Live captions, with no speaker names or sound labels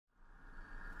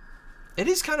It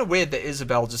is kind of weird that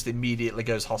Isabel just immediately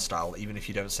goes hostile, even if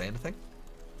you don't say anything.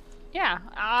 Yeah,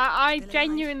 I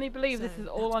genuinely believe this is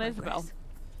all on Isabel.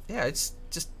 Yeah, it's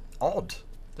just odd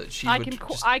that she I would can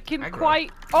just aggro.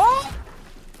 quite. Oh!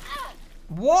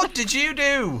 What did you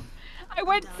do? I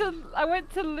went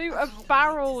to loot a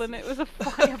barrel and it was a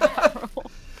fire barrel.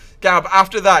 Gab,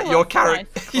 after that, Oh, your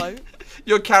that's nice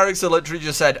your character literally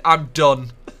just said, "I'm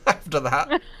done." After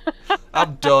that,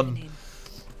 I'm done.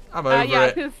 I'm over yeah,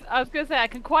 it. because I was gonna say I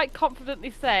can quite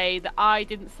confidently say that I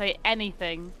didn't say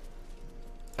anything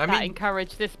that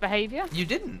encouraged this behaviour. You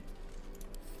didn't.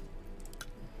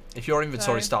 If your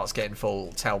inventory starts getting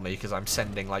full, tell me, because I'm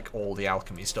sending like all the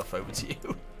alchemy stuff over to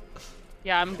you.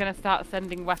 Yeah, I'm gonna start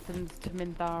sending weapons to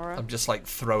Minthara. I'm just like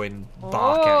throwing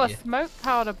bark at you. Oh, a smoke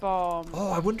powder bomb.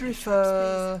 Oh, I wonder if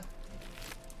no.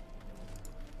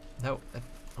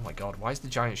 Oh my god, why is the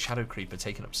giant shadow creeper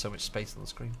taking up so much space on the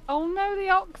screen? Oh no, the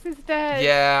ox is dead.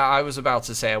 Yeah, I was about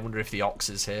to say, I wonder if the ox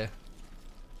is here.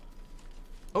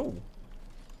 Oh.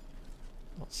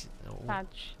 What's it? Oh.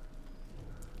 Badge.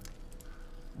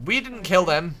 We didn't kill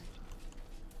them.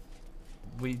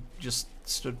 We just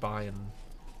stood by and...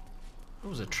 There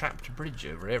was a trapped bridge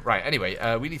over here. Right,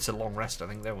 anyway, we need to long rest, I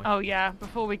think, don't we? Oh yeah,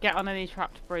 before we get on any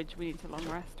trapped bridge, we need to long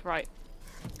rest. Right.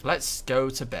 Let's go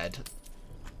to bed.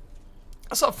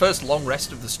 That's our first long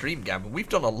rest of the stream, Gavin. We've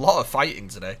done a lot of fighting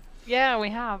today. Yeah, we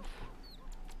have.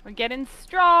 We're getting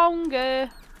stronger.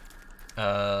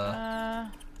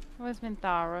 Where's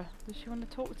Minthara? Does she want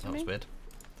to talk to me? That was weird.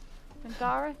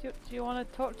 Minthara, do you want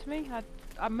to talk to me?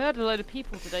 I murdered a load of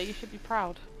people today. You should be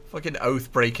proud. Fucking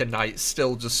Oathbreaker Knight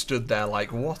still just stood there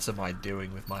like, what am I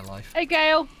doing with my life? Hey,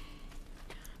 Gale.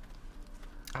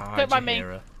 Ah, Don't mind me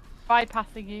Jaheira.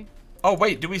 bypassing you. Oh,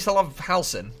 wait, do we still have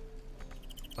Halsin?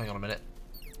 Hang on a minute.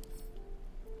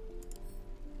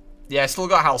 Yeah, still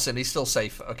got Halsin. He's still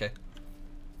safe. Okay.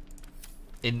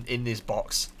 In this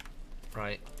box.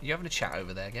 Right. You having a chat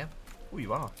over there, Gab? Oh,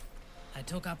 you are. I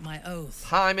took up my oath.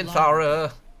 Hi,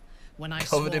 Minthara. When I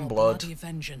Covered swore in blood. bloody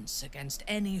vengeance against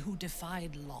any who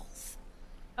defied Lolth.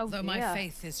 Oh, Though dear. my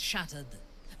faith is shattered,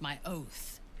 my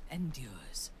oath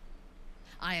endures.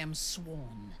 I am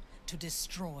sworn to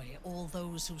destroy all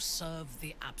those who serve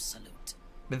the Absolute.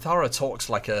 Minthara talks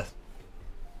like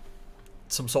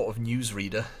some sort of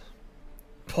newsreader.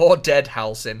 Poor dead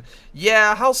Halsin.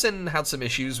 Yeah, Halsin had some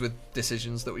issues with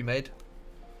decisions that we made.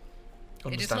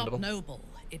 Understandable. It is not noble,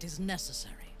 it is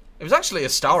necessary. It was actually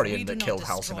Astarion that killed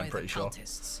Halsin, I'm pretty sure.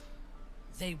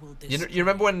 They will You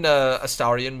remember when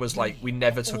Astarion was like, we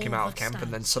never took him out of camp,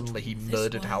 and then suddenly he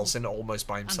murdered Halsin almost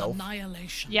by himself?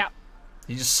 Yeah.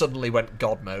 He just suddenly went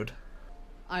God mode.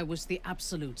 I was the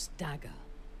Absolute's dagger.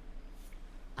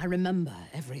 I remember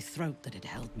every throat that it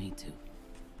held me to,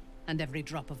 and every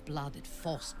drop of blood it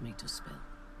forced me to spill.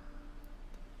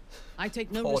 I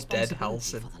take no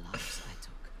responsibility for the lives I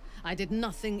took. I did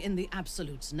nothing in the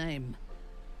Absolute's name.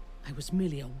 I was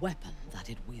merely a weapon that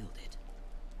it wielded.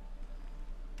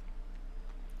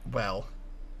 Well.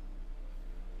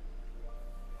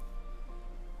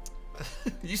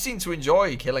 You seem to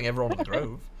enjoy killing everyone in the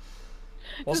grove.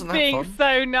 Wasn't Just that being fun?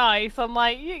 so nice. I'm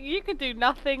like, you could do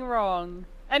nothing wrong.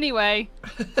 Anyway.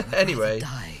 Anyway.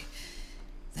 Die,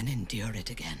 then endure it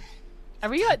again. I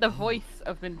really like the voice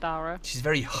of Minthara. She's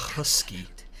very husky.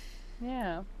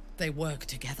 Yeah. They work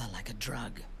together like a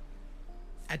drug.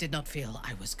 I did not feel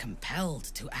I was compelled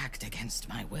to act against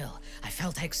my will. I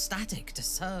felt ecstatic to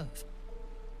serve.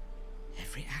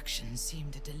 Every action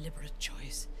seemed a deliberate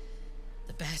choice.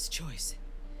 The best choice.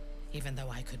 Even though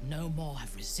I could no more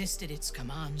have resisted its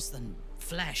commands than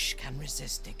flesh can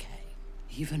resist decay.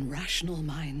 Even rational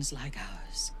minds like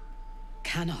ours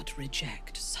cannot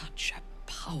reject such a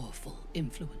powerful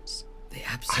influence. The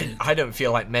Absolute. I don't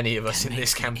feel like many of us in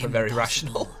this camp are very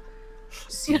rational.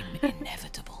 Seem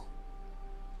inevitable.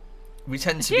 We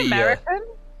tend Is to she be American?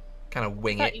 kind of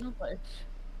wing Is that it. English?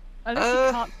 I think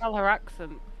she can't tell her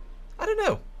accent. I don't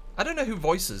know. I don't know who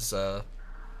voices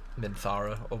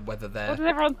Minthara, or whether they're... What does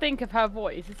everyone think of her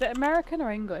voice? Is it American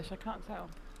or English? I can't tell.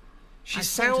 She I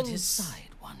sounds... fought at his side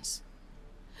once,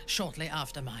 shortly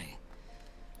after my...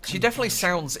 She definitely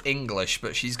sounds English,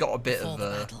 but she's got a bit Before of the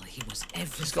battle, he was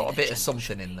she's got a bit of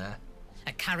something in there.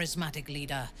 A charismatic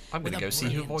leader. I'm gonna with go a see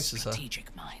who brilliant voices her.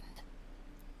 strategic mind.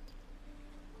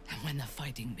 And when the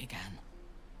fighting began,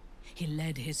 he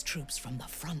led his troops from the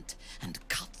front and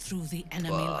cut through the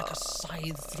enemy like a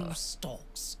scythe through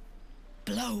stalks.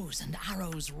 Blows and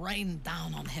arrows rained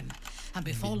down on him, and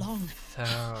before long,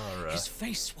 Minthara. his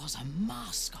face was a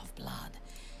mask of blood.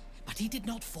 But he did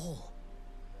not fall.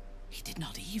 He did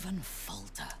not even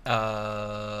falter.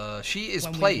 She is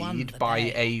When we played won the by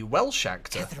day, a Welsh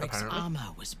actor, Ketheric's apparently. armor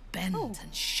was bent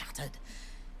and shattered,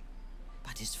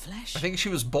 but his flesh... I think she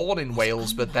was born in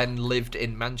Wales, but then lived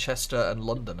in Manchester and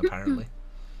London, apparently.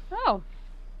 Oh.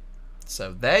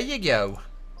 So there you go.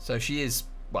 So she is,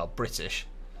 well, British.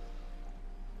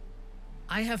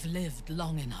 I have lived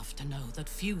long enough to know that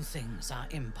few things are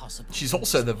impossible. She's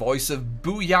also the voice of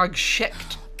Buyag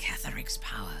Shecht. Ketheric's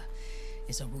power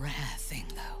is a rare thing,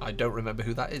 though. I don't remember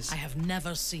who that is. I have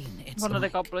never seen its One of the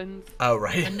like. goblins. Oh, The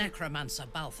right. necromancer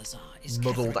Balthazar is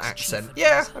Muddled Ketheric's accent. chief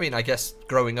Yeah, advisor. I mean, I guess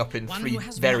growing up in One three who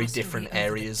has very mastery different over the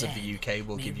areas of the dead UK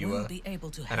will may give you well be able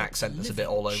to an help accent the that's a bit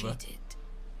living all over. cheated.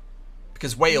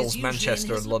 Because He Wales, is usually in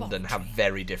Manchester his and London have laboratory,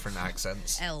 very different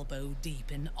accents. elbow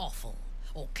deep in offal,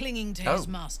 or clinging to Oh. his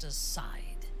master's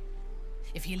side.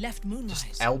 If he left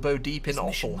Moonrise, Elbow deep in his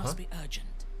mission offal, huh? must be urgent.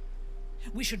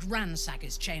 We should ransack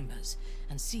his chambers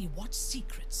and see what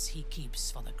secrets he keeps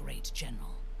for the great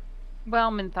general. Well,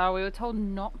 Minthar, we were told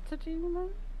not to do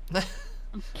that.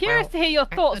 I'm curious Well, to hear your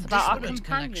thoughts A about our disparate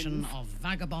collection companions. of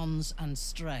vagabonds and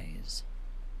strays.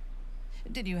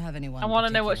 Did you have anyone? I want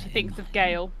to know what she particular in thinks of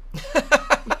mind?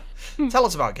 Gale. Tell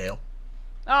us about Gale.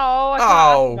 Oh, I can't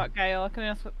Oh. ask about Gale. I can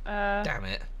ask. Damn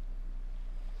it.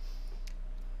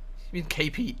 You mean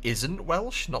KP isn't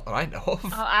Welsh? Not that I know of.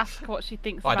 I'll ask what she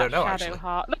thinks I about don't know, actually.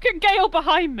 Shadowheart. Look at Gale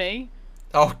behind me.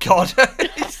 Oh, God.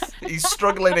 He's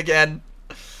struggling again.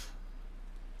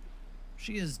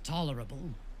 She is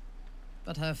tolerable,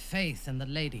 but her faith in the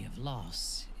Lady of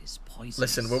Loss is poisonous.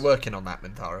 Listen, we're working on that,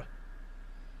 Minthara.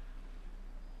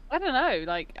 I don't know.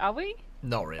 Like, are we?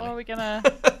 Not really. Or are we gonna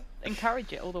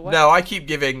encourage it all the way? No, I keep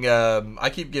giving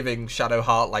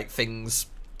Shadowheart like things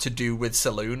to do with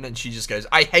Saloon, and she just goes,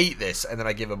 "I hate this," and then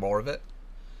I give her more of it.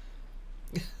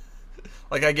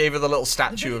 Like I gave her the little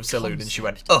statue of Saloon, and she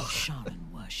went, "Ugh." Sharon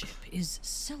worship is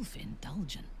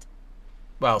self-indulgent.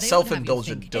 Well, They would have you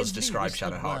self-indulgent think does every describe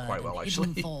whispered Shadowheart quite word well, and actually.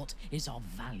 hidden thought is of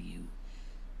value,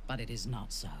 but it is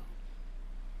not so.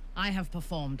 I have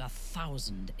performed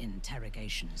 1,000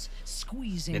 interrogations,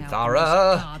 squeezing out the Minthara.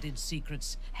 most guarded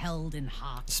secrets held in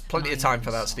hearts. There's plenty of mind, time and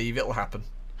for that, soul. Steve. It'll happen.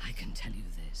 I can tell you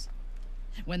this.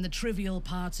 When the trivial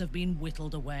parts have been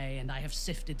whittled away and I have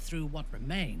sifted through what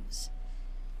remains,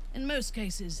 in most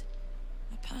cases,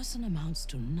 a person amounts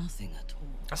to nothing at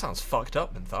all. That sounds fucked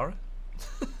up, Minthara.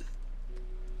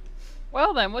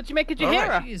 Well then, what do you make of All right.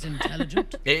 Jaheira? She is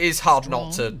intelligent. It is hard not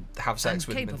to strong, have sex and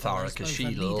with capable Minthara as because both she a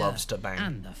leader loves to bang.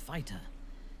 and a fighter.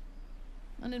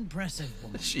 An impressive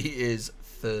woman. She is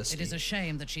thirsty. It is a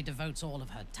shame that she devotes all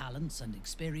of her talents and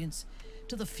experience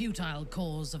to the futile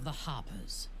cause of the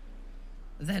Harpers.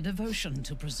 Their devotion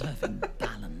to preserving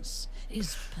balance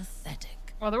is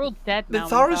pathetic. Well, they're all dead now.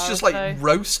 Minthara's just like so...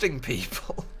 roasting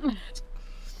people.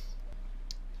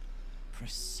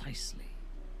 Precisely.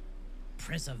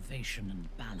 Preservation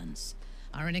and balance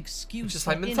are an excuse Just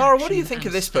for like, Minthara, what do you inaction think of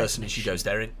and this person? And she stagnation. goes,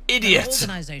 they're an There are idiot.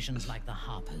 organizations like the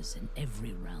Harpers in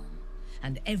every realm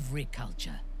and every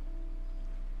culture.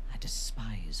 I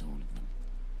despise all of them.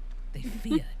 They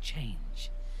fear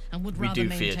change and would We rather do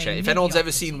fear maintain change. If anyone's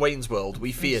ever seen mediocrity Wayne's World,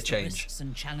 we than fear face the change. risks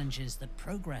and challenges that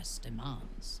progress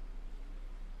demands.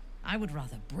 I would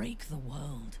rather break the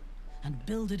world and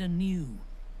build it anew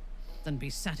than be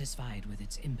satisfied with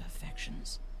its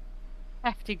imperfections.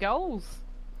 Hefty goals.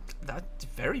 That's a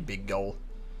very big goal.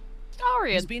 He's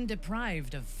Starion. been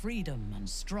deprived of freedom and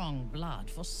strong blood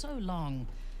for so long.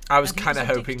 I was that he kind of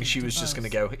hoping addicted she to was just going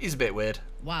to both. go, he's a bit weird.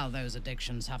 While those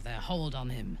addictions have their hold on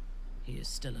him, he is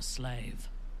still a slave.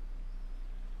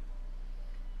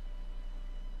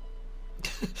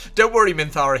 Don't worry,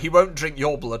 Minthara, he won't drink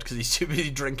your blood because he's too busy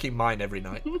drinking mine every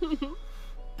night.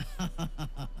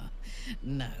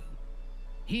 No.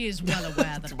 He is well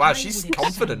aware that Wow, I she's would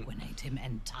confident. exsanguinate him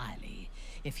entirely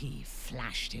if he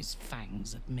flashed his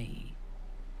fangs at me.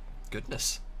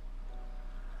 Goodness.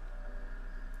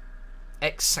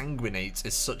 Exsanguinate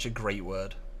is such a great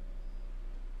word.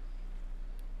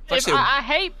 It's actually I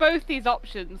hate both these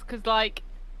options because, like,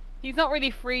 he's not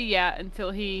really free yet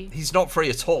until he. he's not free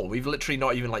at all. We've literally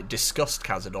not even, like, discussed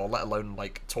Cazador, let alone,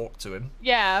 like, talk to him.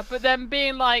 Yeah, but then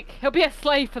being like, he'll be a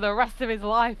slave for the rest of his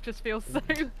life just feels so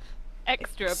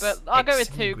extra. But I'll go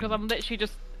with 2 because I'm literally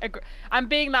just. I'm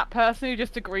being that person who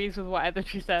just agrees with whatever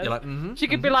she says. You're like, She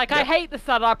could be like, I yep. hate the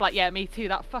sun. I'd be like, yeah, me too.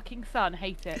 That fucking sun,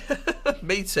 hate it.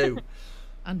 Me too.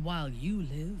 And while you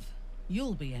live,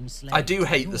 you'll be enslaved. I do to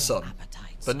hate your the sun,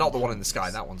 appetites but not the and one in the sky.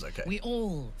 hungers. That one's okay. We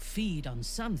all feed on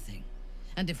something,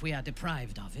 and if we are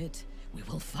deprived of it, we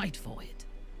will fight for it.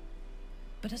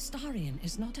 But Astarion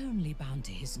is not only bound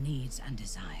to his needs and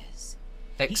desires.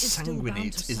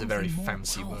 Exsanguinate is a very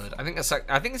fancy word. I think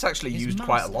it's actually His used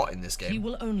quite a master, lot in this He game.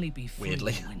 will only be free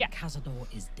Weirdly. when Yeah. Cazador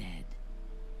is dead.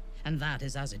 And that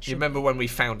is as it should You remember be. when we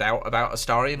found out about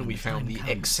Astarion and we the found time the comes,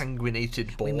 exsanguinated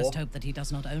We boar? must hope that he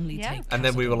does not only Yeah. take And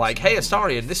then we were Cazador's like, hey, own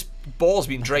Astarion, life, this boar's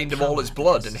been but drained the of all its power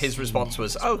blood. that And his has response seen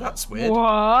was, as oh, well. that's weird.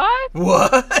 What?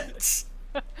 What?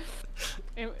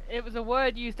 It was a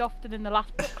word used often in the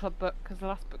last book club book, because the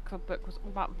last book club book was all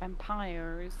about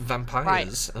vampires.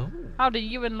 Vampires? Oh. How do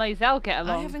you and Lae'zel get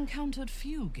along? I have encountered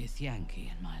few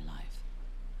Githyanki in my life.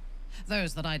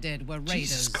 Those that I did were raiders.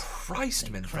 Jesus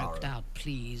Christ, They croaked Minthara. out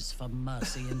pleas for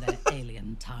mercy in their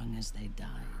alien tongue as they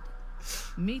died.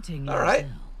 Meeting All right.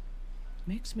 Lae'zel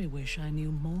makes me wish I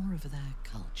knew more of their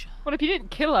culture. Well, if you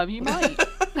didn't kill him, you might.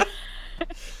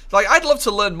 Like, I'd love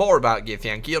to learn more about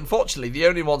Githyanki. Unfortunately, the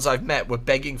only ones I've met were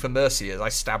begging for mercy as I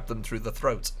stabbed them through the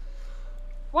throat.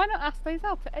 Why not ask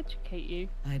Lae'zel to educate you?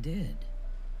 I did.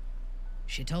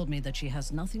 She told me that she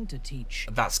has nothing to teach.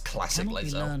 That's classic Cannot be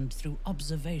Lae'zel. learned through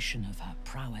observation of her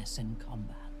prowess in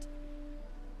combat.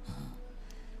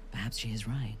 Perhaps she is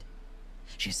right.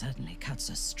 She certainly cuts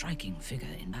a striking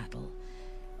figure in battle.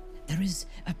 There is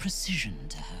a precision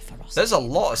to her ferocity. There's a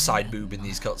lot of side boob in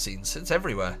these cutscenes. It's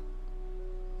everywhere.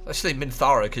 Especially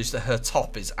Minthara, because her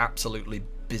top is absolutely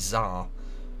bizarre.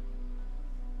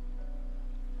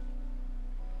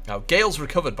 Now, Gale's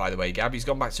recovered, by the way, Gab. He's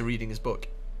gone back to reading his book.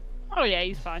 Oh yeah,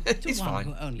 he's fine. To He's one fine.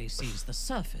 who only sees the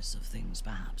surface of things,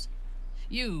 perhaps.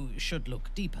 You should look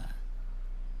deeper.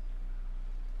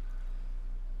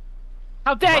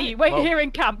 How dare Right, you? Wait well- here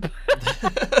in camp.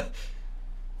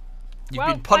 You've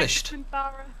been punished. Thanks,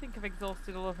 Minthara. I think I've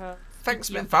exhausted all of her. Thanks,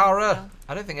 Yeah. Minthara.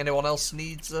 I don't think anyone else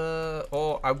needs,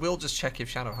 or I will just check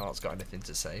if Shadowheart's got anything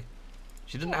to say.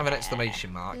 She didn't have an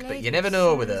exclamation mark, but you Lady never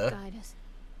know with Shadow's her. guidance.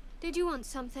 Did you want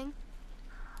something?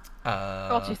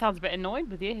 God, she sounds a bit annoyed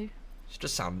with you. She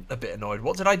does sound a bit annoyed.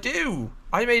 What did I do?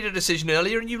 I made a decision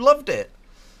earlier and you loved it.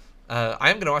 I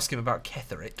am going to ask him about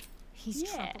Ketheric. He's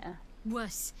trouble. Yeah.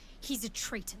 Worse, he's a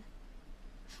traitor.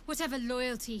 Whatever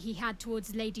loyalty he had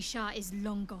towards Lady Shah is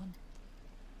long gone.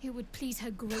 It would please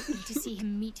her greatly to see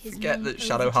him meet his Forget long that overdue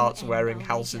Shadowheart's end wearing while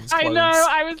Halsin's later. I clothes. know,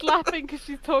 I was laughing because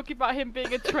she's talking about him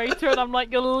being a traitor, and I'm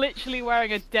like, you're literally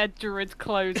wearing a dead druid's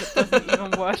clothes that doesn't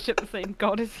even worship the same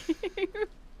god as you.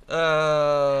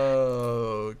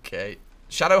 Okay.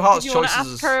 Shadowheart's Do you want to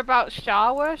choices. ask her about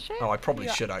Shah worship? Oh, I probably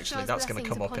Yeah. should actually. Shah's That's going to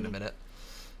blessings come up in a upon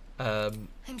minute.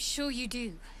 I'm sure you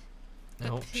do.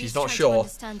 No, But she's please not try to sure.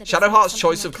 understand that it's not Shadowheart's something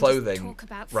choice I of can just clothing talk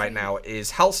about right freely. now is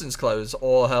Halsin's clothes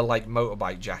or her like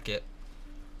motorbike jacket.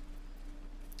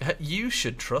 You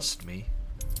should trust me.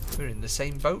 We're in the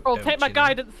same boat. Oh, don't take my you know?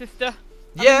 guidance, sister.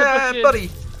 I'm Yeah, in the buddy.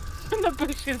 bushes. In the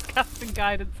bushes casting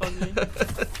guidance on you.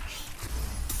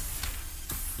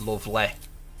 Lovely.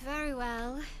 Very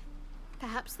well.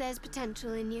 Perhaps there's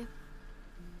potential in you.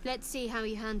 Let's see how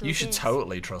you handle You should this.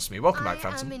 totally trust me. Welcome back, I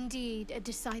Phantom. am indeed a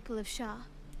disciple of Shah.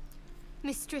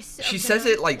 Mistress of She the says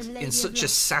night it like and in lady of such a light.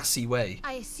 sassy way.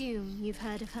 I assume you've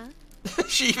heard of her.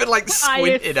 She even like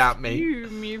squinted at me. I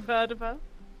assume you've heard of her.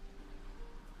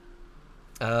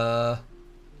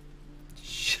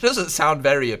 She doesn't sound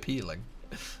very appealing.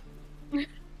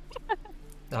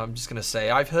 I'm just gonna say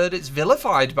I've heard it's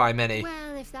vilified by many.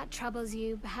 Well, if that troubles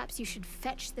you, perhaps you should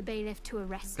fetch the bailiff to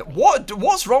arrest me.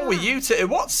 What's wrong with you two?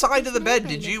 What side of the There's bed no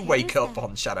did you bailiff wake here, up is there?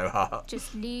 on, Shadowheart?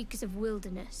 Just leagues of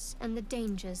wilderness and the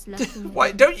dangers lurking Why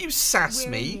within. don't you sass We're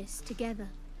in me? this together.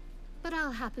 But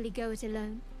I'll happily go it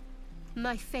alone.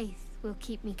 My faith will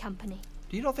keep me company.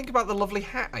 Do you not think about the lovely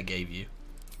hat I gave you?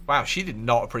 Wow, she did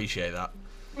not appreciate that.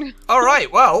 All right,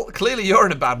 well, clearly you're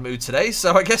in a bad mood today,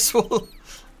 so I guess we'll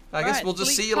Right, we'll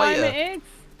just sleep see you time later. it is.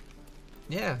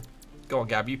 Yeah. Go on,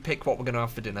 Gab, you pick what we're going to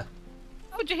have for dinner.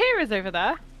 Oh, Jaheira's over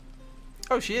there.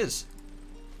 Oh, she is.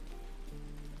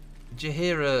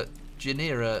 Jaheira,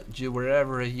 Janira,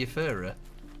 wherever you furra.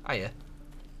 Hiya.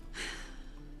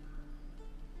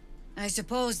 I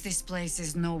suppose this place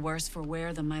is no worse for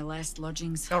wear than my last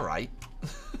lodgings. All right.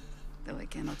 Though I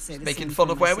cannot say the making same fun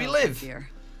for of where we myself, I live. fear.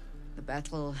 The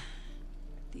battle,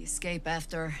 the escape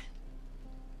after.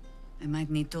 I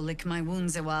might need to lick my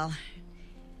wounds a while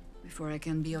before I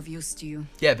can be of use to you.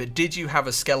 Yeah, but did you have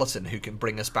a skeleton who can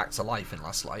bring us back to life in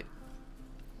Last Light?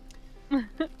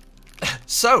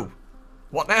 So,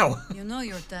 what now? You know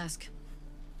your task.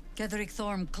 Ketheric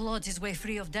Thorm clawed his way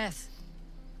free of death.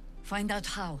 Find out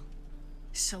how,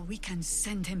 so we can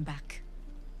send him back.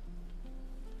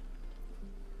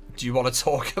 Do you want to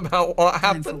talk about what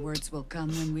Time for happened? words will come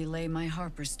when we lay my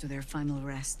harpers to their final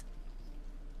rest.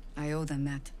 I owe them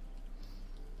that.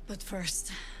 But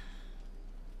first,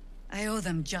 I owe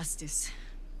them justice.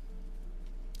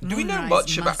 Do we know Moonrise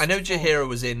much about... I know must fall. Jaheira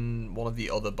was in one of the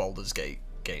other Baldur's Gate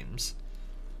games.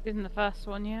 In the first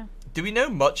one, yeah. Do we know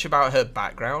much about her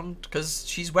background? Because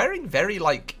she's wearing very,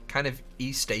 like, kind of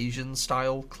East Asian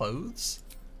style clothes.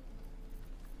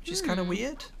 Which is kind of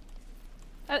weird.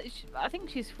 I think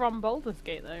she's from Baldur's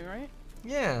Gate, though, right?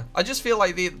 Yeah. I just feel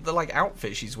like the like,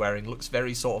 outfit she's wearing looks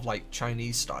very sort of, like,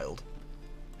 Chinese styled.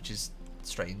 Which is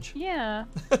strange. Yeah.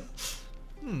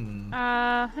 Hmm.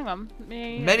 Hang on.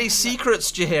 Many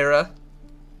secrets, Jaheira.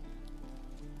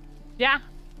 Yeah.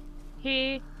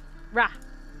 Ra.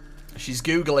 She's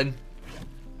Googling.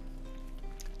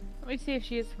 Let me see if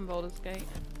she is from Baldur's Gate.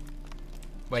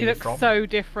 Where She you looks from? so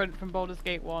different from Baldur's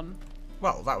Gate 1.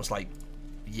 Well, that was like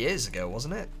years ago,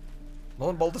 wasn't it?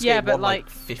 Wasn't Baldur's Yeah, Gate but 1 like like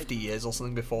 50 years or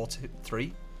something before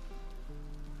 3?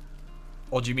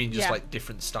 Or do you mean just Yeah. like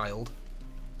different styled?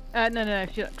 No,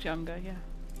 she looks younger, yeah.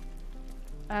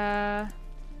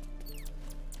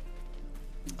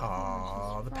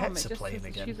 Ah, the pets are playing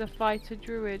again. She's a fighter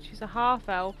druid. She's a half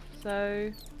elf,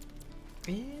 so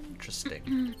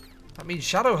Interesting. That means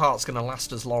Shadowheart's gonna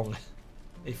last as long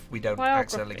if we don't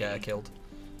accidentally get her Biography. killed.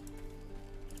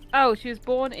 Oh, she was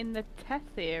born in the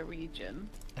Tethir region.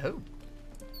 Oh,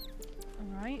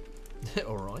 Alright.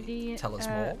 alright. Tell us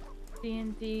more.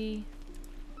 D&D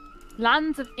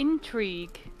Lands of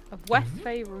Intrigue of West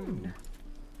Faerun.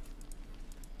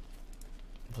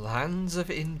 Lands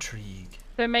of Intrigue.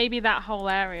 So maybe that whole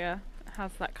area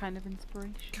has that kind of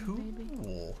inspiration. Maybe.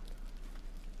 Cool.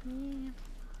 Yeah.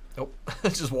 Oh, I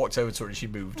just walked over to her and she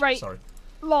moved. Right. Sorry.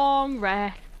 Long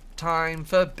rest. Time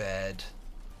for bed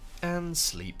and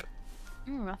sleep.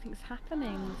 Nothing's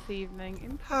happening this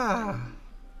evening. Ah.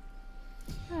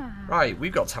 Right,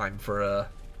 we've got time for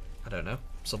I don't know,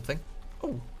 something.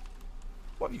 Oh,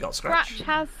 what have you got, Scratch? Scratch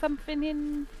has something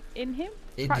in him.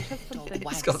 Scratch has something.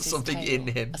 He's got something in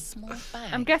him.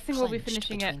 I'm guessing we'll be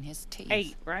finishing at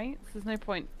 8, right? So there's no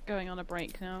point going on a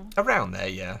break now. Around there,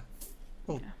 yeah.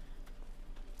 We'll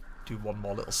do one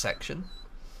more little section.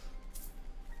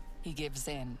 He gives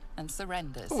in and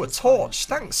surrenders. Oh, a his torch.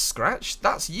 final Thanks, Scratch.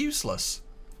 That's useless.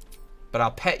 But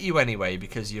I'll pet you anyway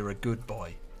because you're a good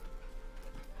boy.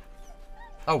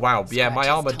 Oh wow, yeah, my Scratch's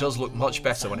armor does look tongue much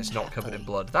better when rolls it's not covered in unhappily,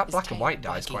 blood. That his black and white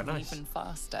tail dye is quite wagging nice. Even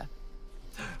faster.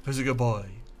 Who's a good boy?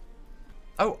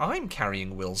 Oh, I'm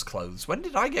carrying Will's clothes. When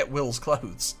did I get Will's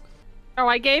clothes? Oh,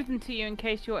 I gave them to you in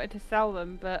case you wanted to sell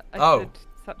them, but I Oh. said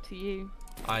it's up to you.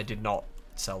 I did not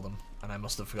sell them, and I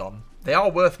must have forgotten. They are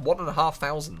worth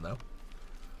 1,500 though.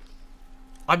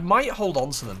 I might hold on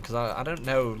to them because I don't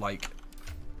know. Like,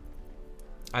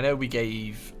 I know we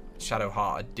gave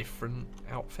Shadowheart a different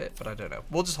outfit, but I don't know.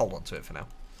 We'll just hold on to it for now.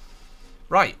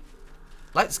 Right,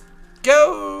 let's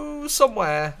go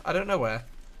somewhere. I don't know where.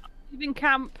 Leaving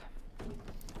camp.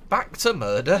 Back to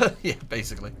murder. Yeah,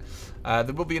 basically.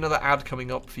 There will be another ad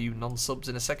coming up for you non-subs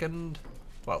in a second.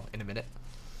 Well, in a minute.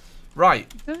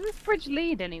 Right. Does this bridge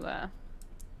lead anywhere?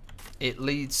 It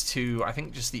leads to, I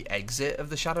think, just the exit of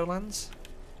the Shadowlands.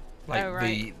 Like Oh,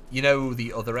 right. you know,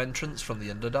 the other entrance from the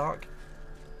Underdark.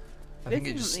 I This think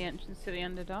it isn't just, the entrance to the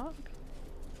Underdark.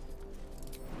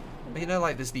 you know,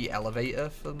 like there's the elevator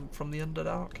from the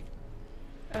Underdark.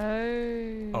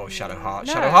 Oh. Oh, Shadowheart,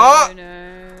 No, Shadowheart!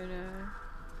 No.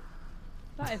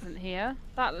 That isn't here.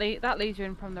 That leads you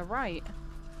in from the right.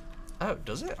 Oh,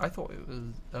 does it? I thought it was.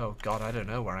 Oh God, I don't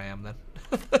know where I am then.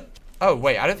 Oh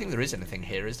wait, I don't think there is anything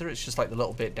here, is there? It's just like the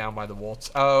little bit down by the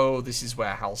water. Oh, this is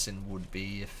where Halsin would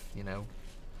be if, you know,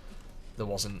 there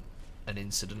wasn't an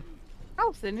incident.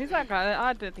 Halsin? Who's that guy?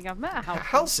 I don't think I've met a Halsin.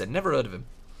 Halsin, never heard of him.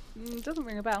 Doesn't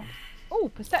ring a bell.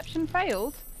 Oh, perception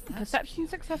failed. Perception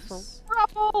successful.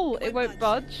 Rubble! It won't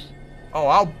budge. Oh,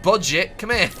 I'll budge it.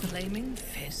 Come here. Flaming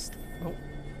fist. Oh,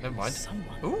 never mind.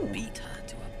 Someone Ooh. beat her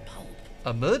to a pulp.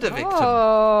 A murder victim.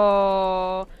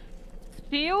 Oh.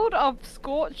 Field of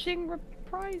scorching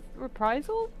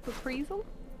reprisal?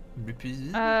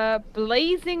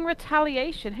 Blazing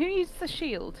retaliation. Who used the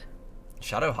shield?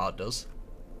 Shadowheart does.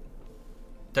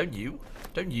 Don't you?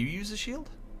 Don't you use a shield?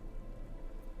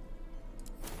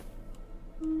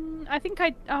 I think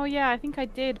I. Oh yeah, I think I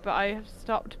did, but I have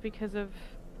stopped because of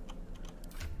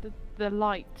the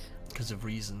light. Because of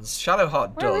reasons.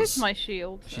 Shadowheart does. Where is my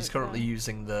shield? She's Oh, currently fine.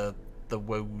 using the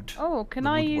woad. Oh, can the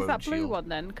I wood use woad that blue shield. one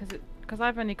then? Because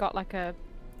I've only got like a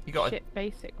You got shit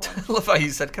basic I one. love how you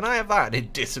said, "Can I have that?" And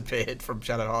it disappeared from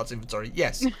Shadowheart's inventory.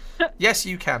 Yes, yes,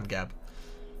 you can, Gab.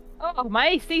 Oh, my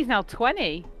AC's now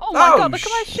 20. Oh my god, look at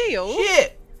my shield.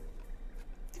 Shit!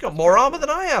 You got more armor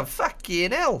than I have. Fucking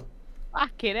hell.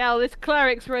 Fucking hell, this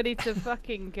cleric's ready to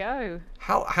fucking go.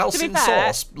 House To be in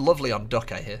fair- sauce, lovely on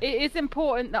duck, I hear. It is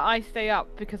important that I stay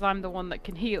up because I'm the one that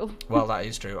can heal. Well, that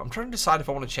is true. I'm trying to decide if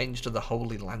I want to change to the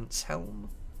Holy Lance Helm.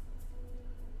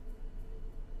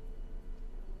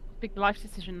 Big life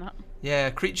decision, that. Yeah,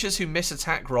 creatures who miss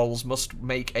attack rolls must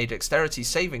make a dexterity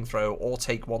saving throw or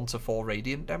take 1 to 4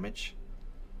 radiant damage.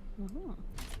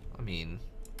 I mean,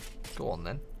 go on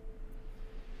then.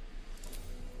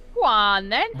 Go on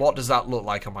then. What does that look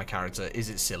like on my character? Is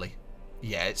it silly?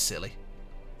 Yeah, it's silly.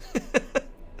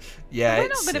 Yeah, We're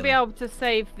it's not going to silly. be able to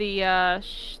save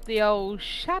the old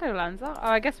Shadowlands. Oh,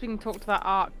 I guess we can talk to that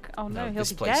Ark. Oh no, he'll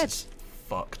this be place dead. is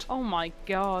fucked. Oh my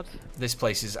god. This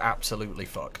place is absolutely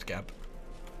fucked, Gab.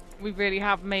 We really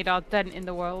have made our dent in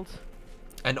the world.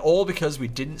 And all because we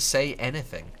didn't say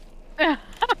anything.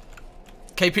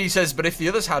 KP says, but if the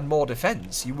others had more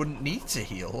defense, you wouldn't need to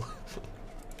heal.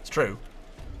 It's true.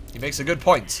 He makes a good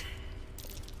point.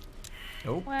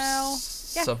 Oh, Well,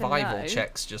 yes and survival no.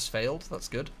 checks just failed. That's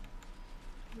good.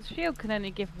 The shield can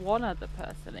only give one other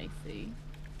person AC.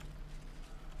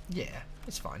 Yeah,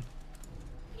 it's fine.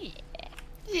 Yeah.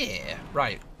 Yeah.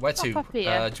 Right, where Stop to? up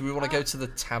here. Do we want to go to the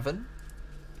tavern?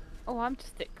 Oh, I'm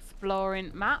just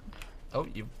exploring map. Oh,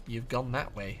 you've gone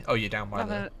that way. Oh, you're down by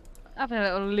the... Having a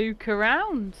little look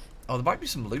around. Oh, there might be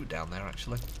some loot down there,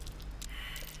 actually.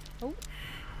 Oh.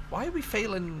 Why are we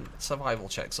failing survival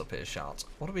checks up here, Shart?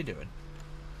 What are we doing?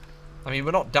 I mean,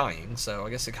 we're not dying, so I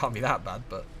guess it can't be that bad,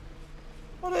 but...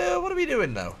 What are we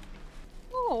doing, though?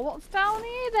 Oh, what's down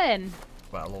here then?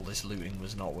 Well, all this looting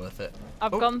was not worth it.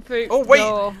 I've Oh. gone through. Oh, wait!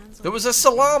 door. There was a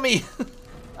salami!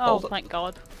 Oh, Hold on. thank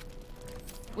God.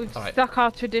 We've Alright. stuck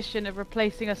our tradition of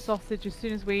replacing a sausage as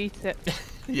soon as we eat it.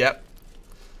 Yep.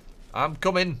 I'm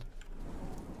coming.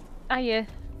 Ah, yeah.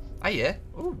 Ah, yeah.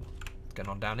 Ooh. What's going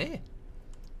on down here?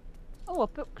 Oh, a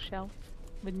bookshelf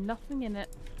with nothing in it.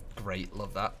 Great,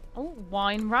 love that. Oh,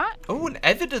 wine rack. Oh, an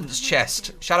evidence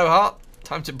chest. Shadowheart,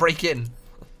 time to break in.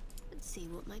 Let's see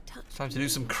what my touch. Time to do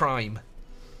some crime.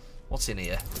 What's in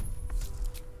here?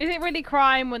 Is it really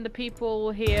crime when the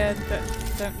people here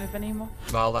don't live anymore?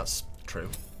 Well, that's true.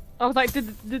 I was like,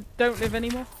 don't live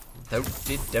anymore?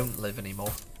 Don't live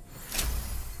anymore.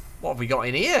 What have we got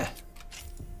in here?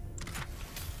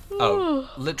 Oh,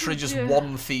 literally just dear.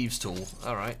 one thieves' tool.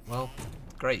 Alright, well,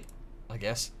 great, I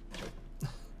guess.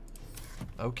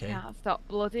 Okay. Can't stop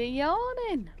bloody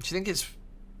yawning. Do you think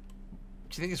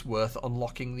it's worth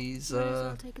unlocking these Might as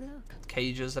well take a look.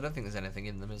 cages? I don't think there's anything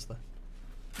in them, is there?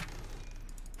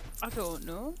 I don't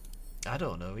know. I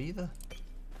don't know either.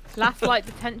 Last light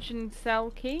detention cell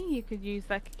key. You could use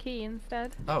like a key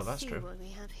instead. Oh, Let's that's see true. what we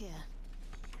have here.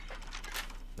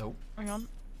 Nope. Hang on.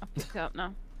 I've picked it up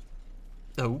now.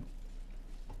 No.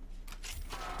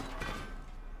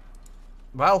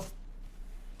 Well,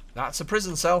 that's a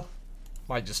prison cell.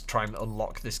 Might just try and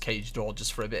unlock this cage door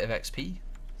just for a bit of XP.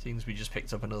 Seems we just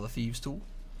picked up another thieves' tool.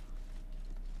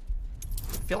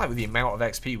 I feel like with the amount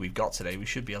of XP we've got today, we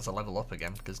should be able to level up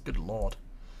again, because good lord.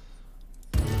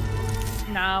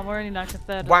 Nah, we're only like a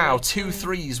third. Wow, of the way 2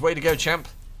 through. 3s. Way to go, champ.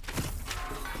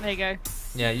 There you go.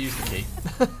 Yeah, use the key.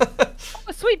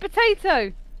 A sweet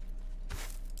potato.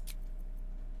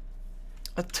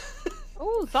 What?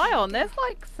 Oh, Zion, there's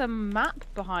like some map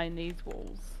behind these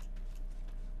walls.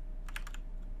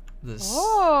 There's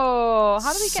Oh,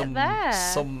 how do we get there?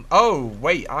 Oh,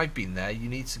 wait, I've been there. You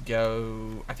need to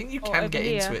go... I think you Oh, can over get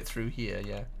into here. it through here,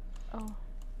 yeah. Oh.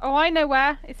 Oh, I know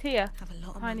where. It's here. Have a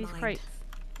lot on Behind my these mind. crates.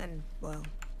 And, well,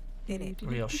 in it.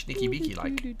 Real sneaky beaky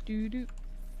like. These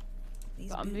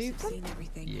Gotta boots move have them. seen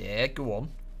everything. Yeah, go on.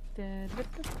 Here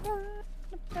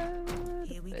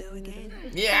we go again.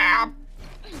 Yeah!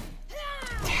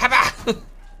 Habba!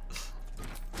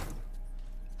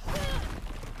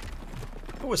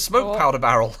 Oh, a smoke Oh. powder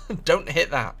barrel. Don't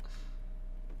hit that.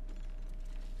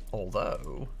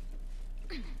 Although,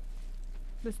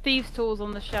 There's thieves' tools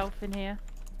on the shelf in here.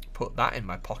 put that in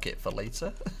my pocket for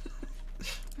later.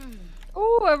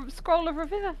 Oh, a scroll of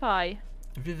Revivify.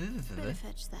 Better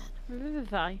fetch that.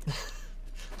 Revivify.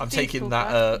 I'm Thieves' taking tools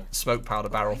that back. smoke powder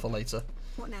barrel for later.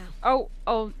 What now?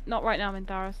 Oh, not right now,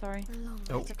 Mindara, sorry. A long way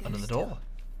Oh, to go another still. door.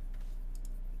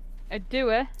 A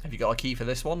doer. Have you got a key for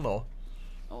this one, or?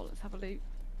 Oh, let's have a loot.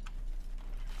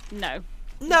 No.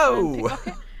 No!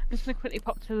 Pickpocket. I'm just gonna quickly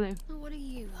pop to the loo. Oh, what are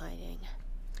you hiding?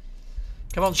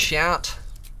 Come on, shout.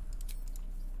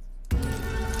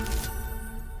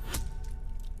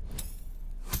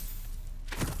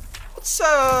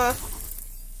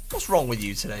 What's wrong with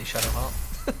you today,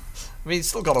 Shadowheart? I mean,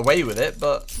 still got away with it,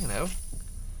 but, you know.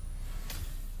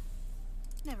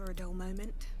 Never a dull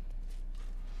moment.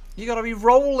 You gotta be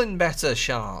rolling better,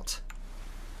 Shart.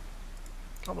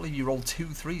 Can't believe you rolled 2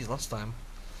 3s last time.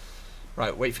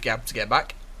 Right, wait for Gab to get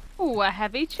back. Ooh, a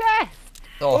heavy chest.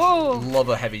 Oh, Ooh. love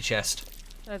a heavy chest.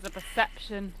 There's a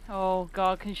perception. Oh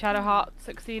god, can Shadowheart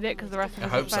succeed it? Because the rest of I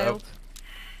us hope have so. failed.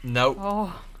 No.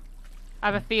 Oh, I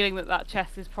have a feeling that that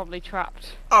chest is probably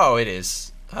trapped. Oh, it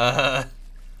is. Let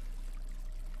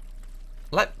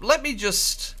me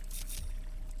just...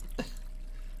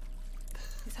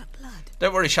 Is that blood?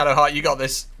 Don't worry, Shadowheart, you got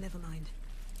this. Never mind.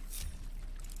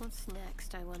 What's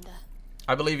next, I wonder?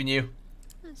 I believe in you.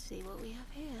 Let's see what we have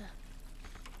here.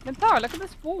 Mintara, look at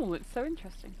this wall. It's so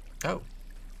interesting. Oh.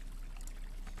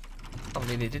 I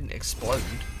mean, it didn't explode.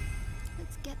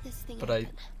 Let's get this thing But open.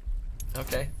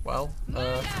 Okay, well,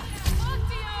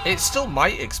 it still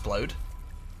might explode.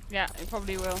 Yeah, it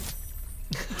probably will.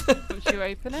 Once you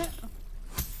open it.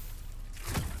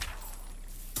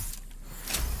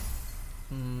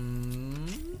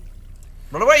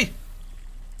 Run away!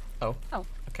 Oh. Oh.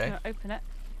 Okay. No, open it.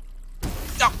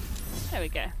 Ah! There we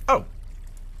go. Oh.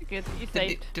 Good. You Didn't,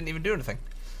 saved. didn't even do anything.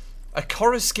 A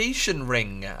coruscation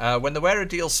ring. When the wearer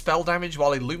deals spell damage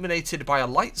while illuminated by a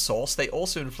light source, they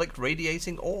also inflict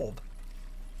radiating orb.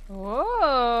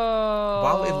 Whoa.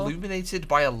 While illuminated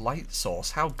by a light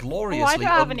source. How Oh, gloriously I don't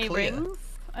have unclear. any rings,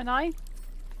 and I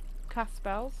cast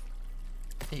spells.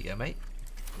 There you go, mate.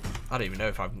 I don't even know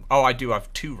if I've... Oh, I do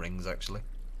have 2 rings, actually.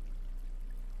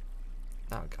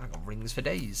 Oh, I got rings for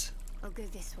days. I'll go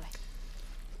this way.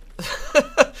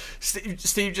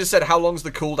 Steve just said, how long's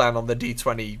the cooldown on the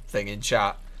D20 thing in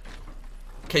chat?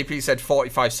 KP said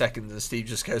 45 seconds, and Steve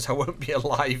just goes, I won't be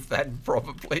alive then,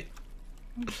 probably.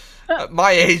 At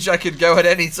my age, I could go at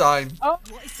any time. Oh.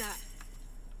 What is that?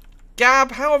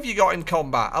 Gab, how have you got in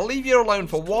combat? I'll leave you alone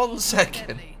for 1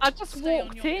 second. I just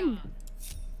walked in.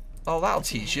 Oh, that'll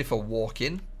teach you for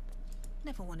walking.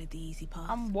 Never wanted the easy path.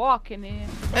 I'm walking in.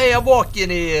 Hey, I'm walking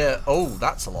here. Oh,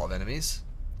 that's a lot of enemies.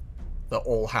 That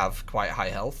all have quite high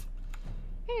health.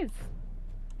 Is.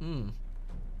 Hmm.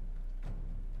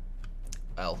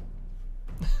 Well.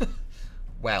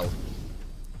 Well.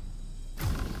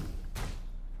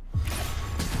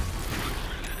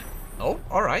 Oh,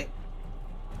 alright.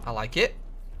 I like it.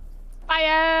 Fire!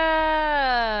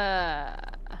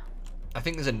 I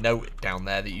think there's a note down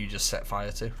there that you just set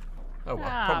fire to. Oh well,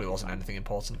 Ah, probably wasn't anything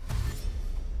important.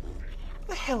 What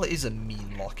the hell is a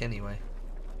mean lock anyway?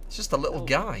 It's just a little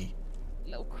guy.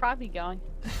 Little crabby guy.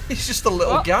 He's just a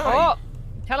little guy. Oh,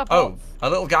 Oh, teleports. a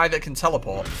little guy that can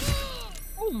teleport.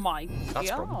 Oh my That's a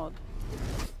god. problem.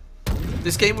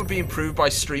 This game would be improved by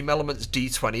Stream Elements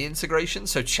D20 integration,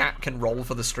 so chat can roll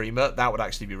for the streamer. That would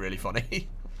actually be really funny.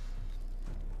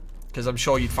 Because I'm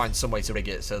sure you'd find some way to rig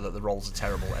it so that the rolls are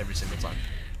terrible every single time.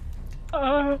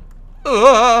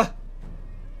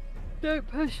 Don't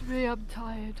push me, I'm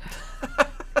tired.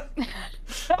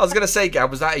 I was going to say,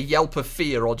 Gab, was that a yelp of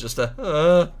fear or just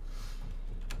a...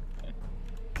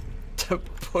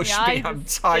 Don't push The me, eyes I'm are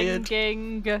tired.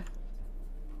 stinging.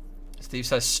 Steve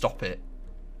says stop it,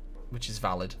 which is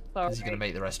valid. Because you're going to Sorry.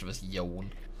 make the rest of us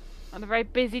yawn. On a very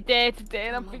busy day today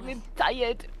and I'm feeling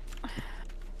tired.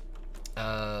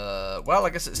 Well, I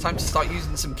guess it's time to start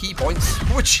using some key points.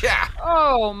 Woocha!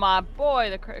 Oh my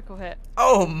boy, the critical hit.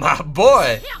 Oh my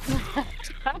boy!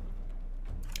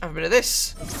 Have a bit of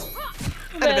this.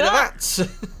 And a bit of that.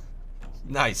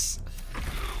 Nice.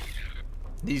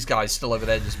 These guys still over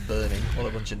there just burning. What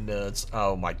a bunch of nerds.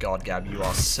 Oh my god, Gab, you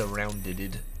are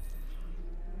surrounded.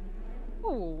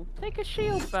 Ooh, take a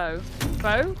shield bow.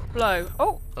 Bow, blow.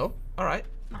 Oh, Oh, alright.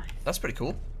 nice. That's pretty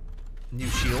cool. New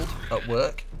shield at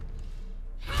work.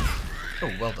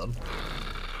 Oh, well done.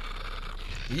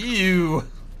 Ew!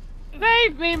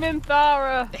 Save me,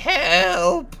 Minthara!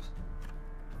 Help!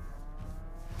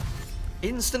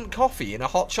 Instant coffee in a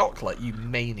hot chocolate, you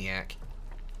maniac.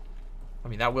 I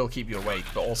mean, that will keep you awake,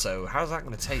 but also, how's that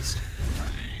going to taste?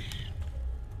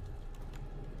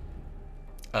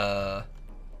 Oh,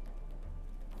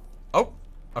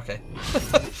 okay.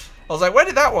 I was like, where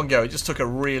did that one go? It just took a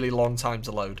really long time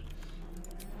to load.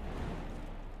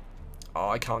 Oh,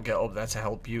 I can't get up there to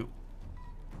help you.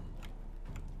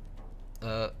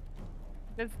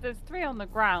 There's 3 on the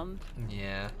ground,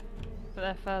 Yeah, but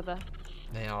they're further.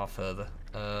 they are further.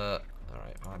 Alright,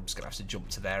 I'm just going to have to jump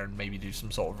to there and maybe do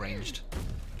some sort of ranged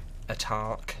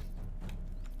attack.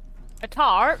 A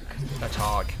tark?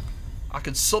 Attack. I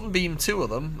could sunbeam 2 of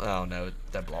them. Oh no,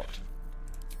 they're blocked.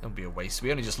 That would be a waste.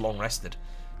 We only just long rested.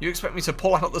 You expect me to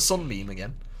pull out the sunbeam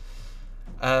again?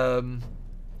 Oh,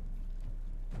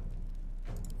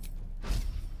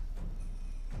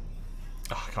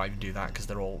 I can't even do that because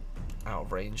they're all out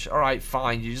of range. Alright,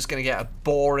 fine. You're just going to get a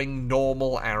boring,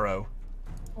 normal arrow.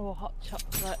 Oh, hot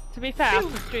chocolate. To be fair,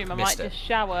 after stream, I might Missed it. just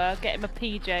shower, get in my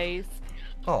PJs,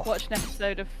 Oh. watch an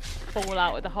episode of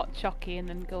Fallout with a hot chockey, and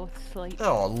then go to sleep.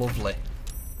 Oh, lovely.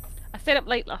 I stayed up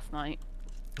late last night.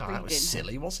 Oh, that was Reading.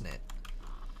 silly, wasn't it?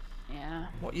 Yeah,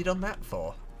 What you done that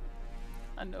for?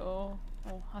 I know.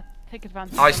 Oh, I take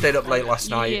advantage. I of stayed up it. late last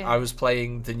night. Yeah. I was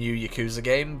playing the new Yakuza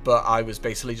game, but I was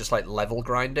basically just like level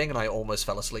grinding, and I almost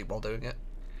fell asleep while doing it.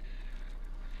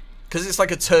 Because it's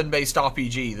like a turn-based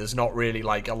RPG, there's not really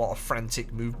like a lot of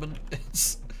frantic movement.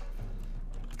 It's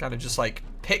kind of just like,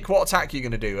 pick what attack you're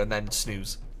going to do, and then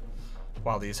snooze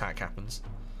while the attack happens.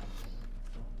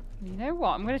 You know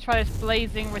what? I'm going to try this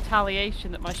blazing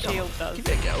retaliation that my shield does. Give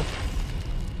it a go.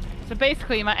 So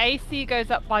basically, my AC goes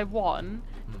up by 1,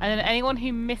 and then anyone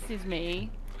who misses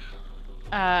me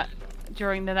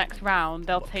during the next round,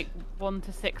 they'll take 1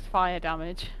 to 6 fire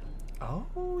damage.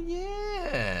 Oh,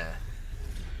 yeah.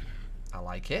 I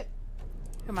like it.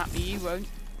 Come at me, you won't.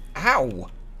 Ow!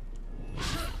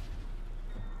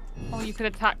 Oh, you could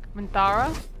attack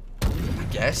Mandara? I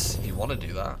guess, if you want to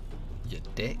do that. You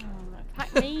dick.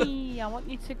 Attack me! I want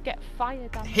you to get fire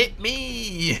damage. Hit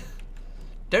me!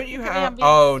 Don't you me, have... I'm being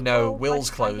Oh no, spoiled by Will's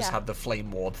clothes fire. had the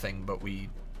flame ward thing, but we...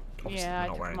 Obviously Yeah, I we're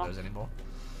not took wearing them those off. anymore.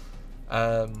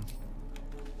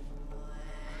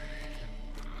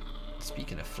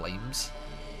 Speaking of flames...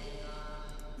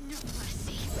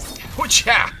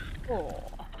 Whatcha! Oh.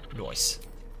 Nice.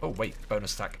 Oh wait,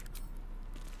 bonus attack.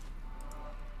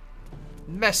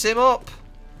 Mess him up!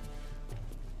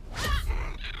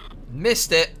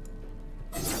 Missed it!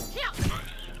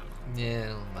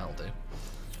 Yeah, that'll do.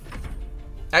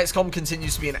 XCOM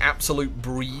continues to be an absolute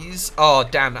breeze. Oh,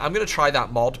 Dan, I'm going to try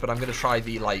that mod, but I'm going to try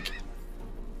the, like,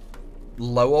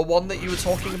 lower one that you were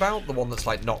talking about. The one that's,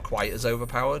 like, not quite as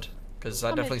overpowered. Because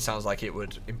that definitely sounds like it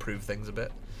would improve things a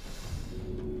bit.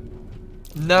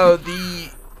 No,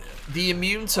 the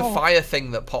immune to fire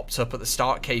thing that popped up at the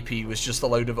start KP was just a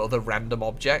load of other random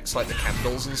objects, like the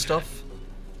candles and stuff.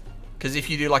 Because if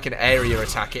you do, like, an area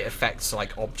attack, it affects,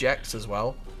 like, objects as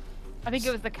well. I think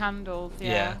it was the candles,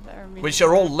 yeah. that are immune Which to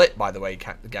are all fire. lit, by the way,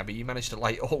 Gabby. You managed to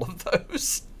light all of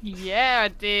those. Yeah, I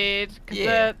did. Because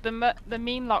Yeah. the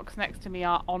mean locks next to me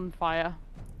are on fire.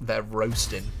 They're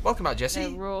roasting. Welcome back, They're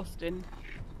Jesse. roasting.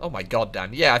 Oh my god,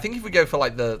 Dan. Yeah, I think if we go for,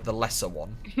 like, the lesser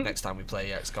one next time we play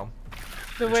XCOM.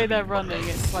 The Which way will they're be running,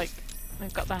 Monday. it's like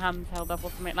they've got their hands held up or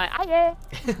something like, ah yeah!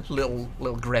 little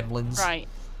gremlins. Right.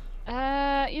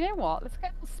 You know what? Let's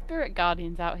get the spirit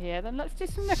guardians out here. Then let's do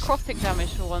some necrotic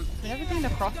damage for once. We never do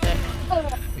necrotic.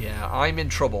 Yeah, I'm in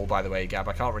trouble, by the way, Gab.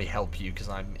 I can't really help you because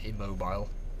I'm immobile.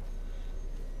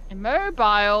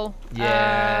 Immobile.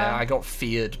 Yeah, I got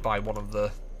feared by one of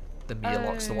the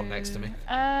Mealocks, the one next to me.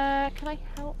 Can I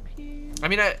help you? I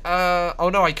mean, oh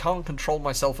no, I can't control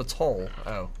myself at all.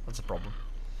 Oh, that's a problem.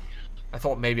 I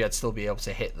thought maybe I'd still be able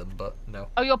to hit them, but no.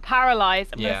 Oh, you're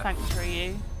paralyzed. I'm Yeah. gonna sanctuary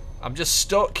you. I'm just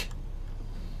stuck.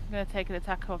 I'm gonna take an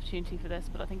attack of opportunity for this,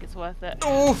 but I think it's worth it.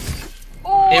 Oh!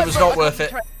 Oh, It I was broke not my worth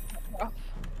it. concentration.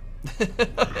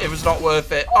 It was not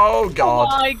worth it. Oh god.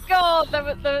 Oh my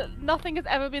god, nothing has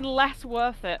ever been less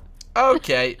worth it.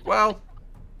 Okay, well,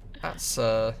 that's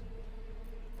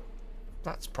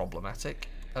problematic.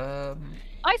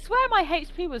 I swear my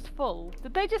HP was full.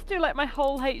 Did they just do like my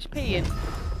whole HP in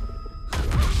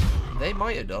They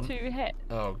might have done. 2 hits?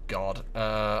 Oh god.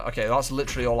 Okay, that's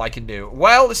literally all I can do.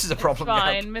 Well, this is a problem. It's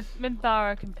Gab. fine.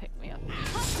 Minthara can pick me up,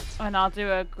 and I'll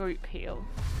do a group heal.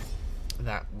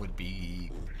 That would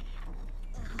be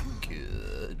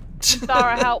good.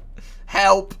 Minthara, help!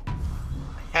 Help!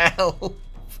 Help!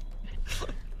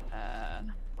 Uh,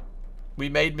 We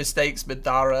made mistakes,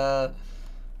 Midara.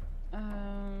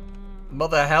 um,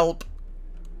 Mother, help!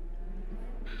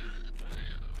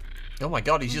 Oh my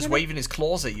god, he's just waving his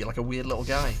claws at you like a weird little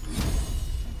guy.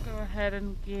 go ahead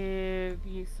and give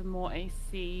you some more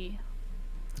AC.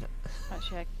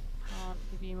 Actually, I can't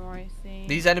give you more AC.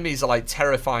 These enemies are like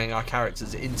terrifying our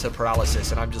characters into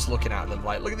paralysis, and I'm just looking at them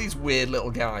like, look at these weird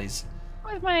little guys.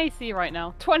 Where's my AC right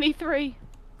now? 23.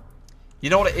 You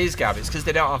know what it is, Gab? It's because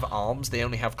they don't have arms, they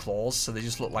only have claws, so they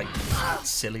just look like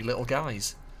silly little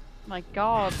guys. My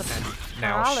god, the And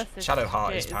now paralysis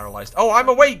Shadowheart is shit paralyzed. Oh, I'm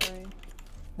awake! crazy.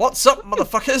 What's up,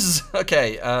 motherfuckers?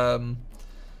 Okay,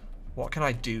 what can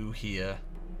I do here?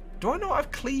 Do I not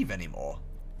have cleave anymore?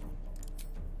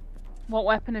 What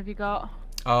weapon have you got?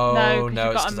 Oh, No, 'cause no,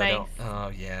 you've it's got a because I don't. mace.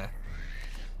 Oh, yeah.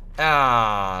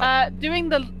 Ah. Doing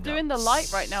the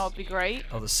light right now would be great.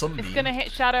 Oh, the sunbeam. It's gonna hit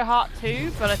Shadowheart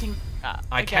too, but I think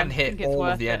I again, can hit think it's all of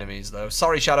worth the it. enemies, though.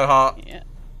 Sorry, Shadowheart. Yeah.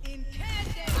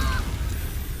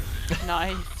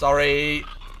 Nice. Sorry.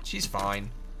 She's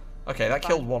fine. Okay, that Fine.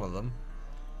 killed one of them.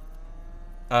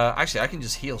 Actually, I can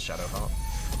just heal Shadowheart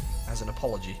as an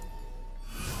apology.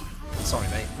 Sorry,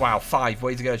 mate. Wow, 5.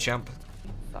 Way to go, champ.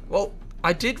 Well,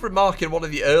 I did remark in one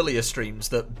of the earlier streams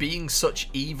that being such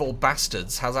evil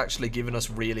bastards has actually given us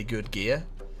really good gear.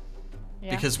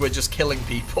 Yeah. Because we're just killing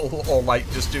people or,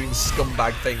 like, just doing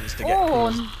scumbag things to get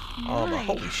cool armor.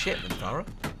 Holy shit, Minthara.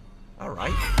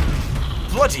 Alright.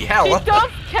 Bloody hell. He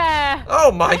does care.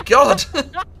 Oh, my God.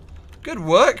 Good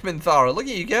work, Minthara. Look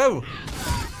at you go.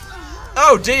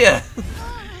 Oh, dear.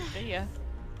 Dear.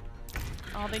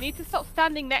 Oh, they need to stop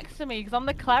standing next to me because I'm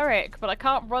the cleric, but I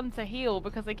can't run to heal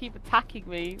because they keep attacking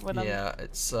me when I'm... Yeah,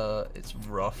 it's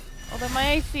rough. Although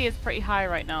my AC is pretty high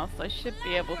right now, so I should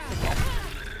be able to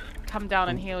come down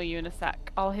and heal you in a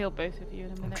sec. I'll heal both of you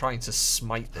in a minute. I'm trying to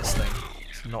smite this thing.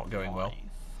 It's not going well.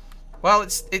 Well,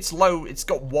 it's low. It's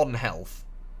got 1 health,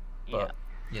 but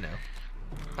you know,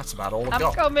 that's about all I've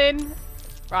got. I'm coming.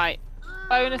 Right,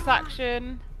 bonus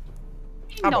action.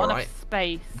 I'm not alright. enough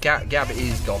space. Gab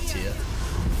is god tier.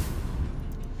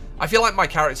 I feel like my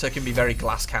character can be very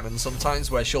glass cannon sometimes,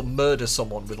 where she'll murder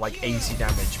someone with like 80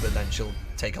 damage, but then she'll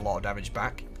take a lot of damage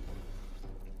back.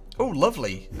 Oh,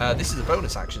 lovely. This is a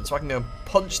bonus action, so I can go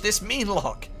punch this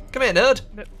meanlock. Come here, nerd.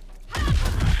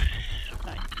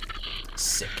 Nice.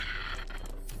 Sick.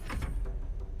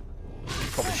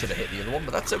 Probably should have hit the other one,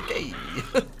 but that's okay.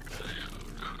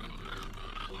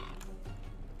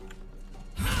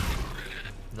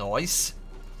 Nice.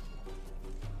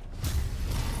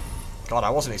 God, I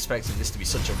wasn't expecting this to be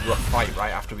such a rough fight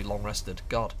right after we long rested.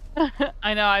 God.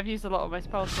 I know, I've used a lot of my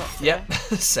spell slots. Yep,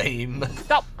 same.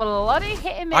 Stop bloody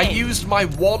hitting me. I used my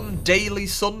 1 daily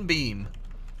sunbeam.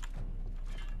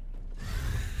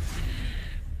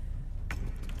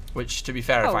 Which, to be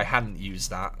fair, if I hadn't used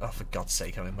that... Oh, for God's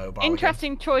sake, I'm immobile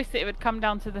Interesting choice that it would come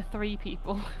down to the 3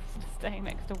 people staying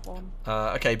next to 1.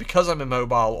 Okay, because I'm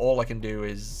immobile, all I can do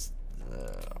is...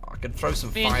 I can throw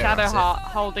some fire Me and at Shadowheart it.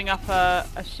 holding up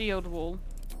a shield wall.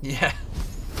 Yeah.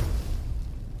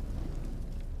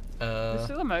 Is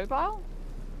still immobile?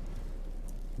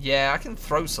 Yeah, I can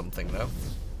throw something, though.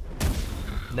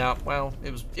 No, well,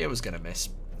 it was gonna miss.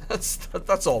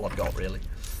 That's all I've got, really.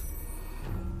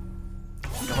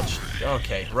 God,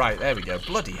 okay, right, there we go.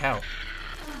 Bloody hell.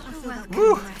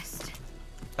 Woo!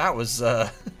 That was,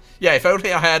 yeah, if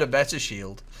only I had a better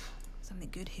shield. Something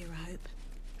good here, I hope.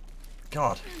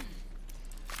 God.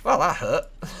 Well, that hurt.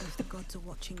 The gods are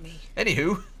watching me.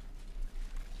 Anywho,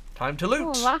 time to loot.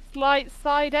 Oh, last light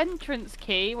side entrance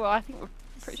key. Well, I think we're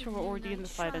pretty sure we're already in the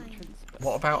side entrance. But...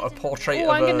 What about a portrait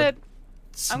oh, of a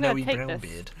snowy take brown this.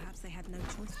 beard? Perhaps they had no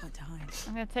choice but to hide.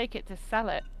 I'm gonna take it to sell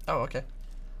it. Oh, okay.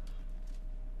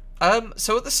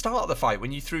 So at the start of the fight,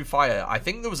 when you threw fire, I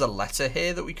think there was a letter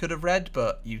here that we could have read,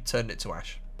 but you turned it to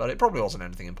ash. But it probably wasn't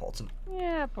anything important.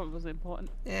 Yeah, probably was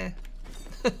important. Yeah.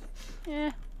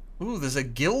 Yeah. Ooh, there's a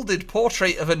gilded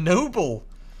portrait of a noble.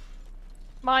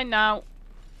 Mine now.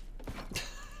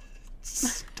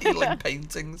 Stealing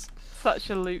paintings. Such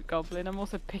a loot goblin. I'm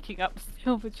also picking up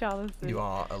silver chalices. You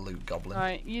are a loot goblin.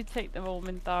 Right, you take them all,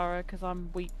 Minthara, because I'm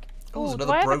weak. Oh, there's do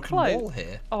another I have a broken cloak? wall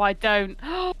here. Oh, I don't.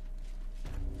 Hey,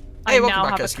 I welcome now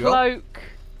back, have a SQL. cloak.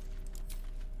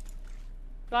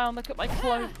 Zion, look at my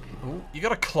cloak. Ooh, you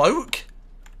got a cloak?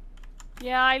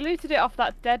 Yeah, I looted it off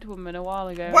that dead woman a while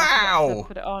ago. Wow! I forgot to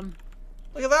put it on.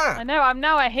 Look at that. I know, I'm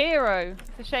now a hero.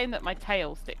 It's a shame that my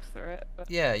tail sticks through it. But...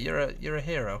 Yeah, you're a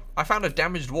hero. I found a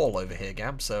damaged wall over here,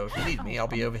 Gab, so if you need me, I'll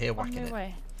be over here on whacking my it.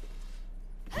 way.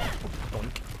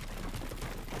 Boink.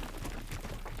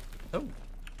 Oh.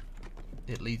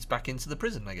 It leads back into the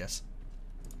prison, I guess.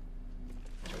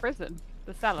 Prison?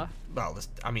 The cellar? Well,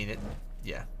 I mean,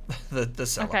 yeah. the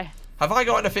cellar. Okay. Have I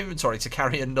got enough inventory to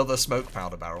carry another smoke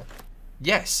powder barrel?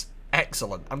 Yes.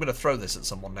 Excellent. I'm going to throw this at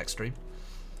someone next stream.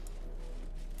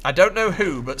 I don't know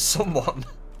who, but someone.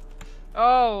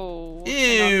 Oh.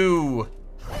 Ew.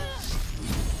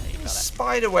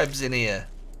 Spider webs in here.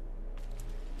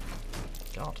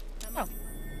 God. Oh.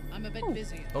 I'm a bit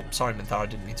busy. Oh, sorry, Minthara. I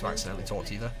didn't mean to accidentally talk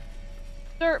to you there.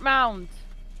 Dirt mound.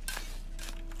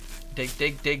 Dig,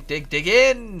 dig, dig, dig, dig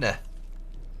in!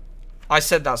 I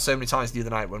said that so many times the other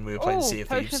night when we were playing Sea of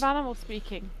Potion Thieves. of animal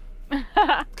speaking.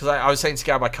 Because I was saying to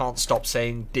Gab I can't stop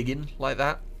saying digging like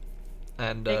that.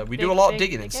 And we do dig, a lot of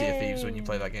dig, digging in Sea of Thieves when you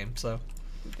play that game, so...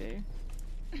 We do.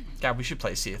 Gab, we should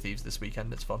play Sea of Thieves this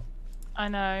weekend, it's fun. I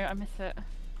know, I miss it.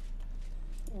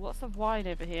 Ooh, lots of wine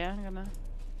over here. I'm gonna...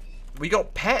 We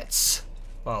got pets!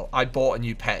 Well, I bought a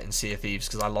new pet in Sea of Thieves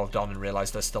because I logged on and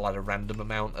realised I still had a random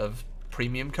amount of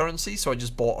premium currency, so I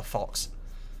just bought a fox.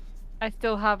 I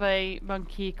still have a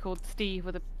monkey called Steve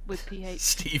with PH.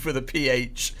 Steve with a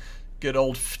PH. Good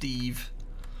old Steve.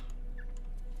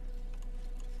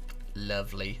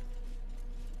 Lovely.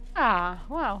 Ah,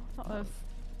 well, that was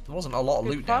There wasn't a lot of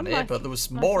good loot fun, down here, nice- but there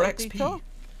was nice more little XP. detour.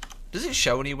 Does it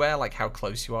show anywhere like how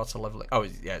close you are to leveling? Oh,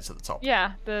 yeah, it's at the top.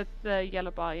 Yeah, the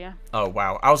yellow bar, yeah. Oh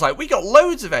wow! I was like, we got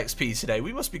loads of XP today.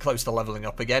 We must be close to leveling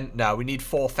up again. No, we need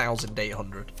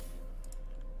 4,800.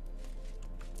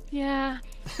 Yeah.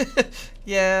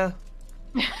 Yeah.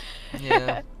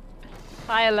 Yeah.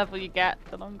 Higher level you get,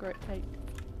 the longer it takes.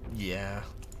 Yeah.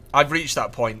 I've reached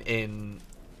that point in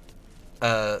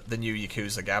the new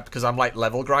Yakuza Gab because I'm like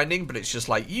level grinding, but it's just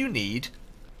like you need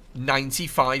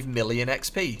 95 million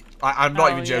XP. I'm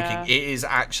not even joking. Yeah. It is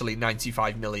actually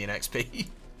 95 million XP.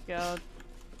 God.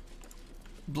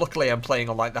 Luckily, I'm playing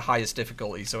on like the highest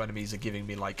difficulty, so enemies are giving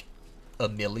me like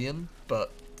 1 million.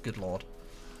 But good lord,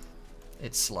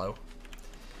 it's slow.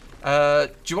 Do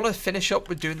you want to finish up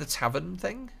with doing the tavern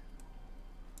thing?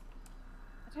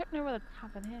 I don't know where the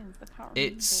tavern is. I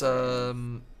can't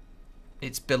remember.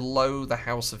 It's below the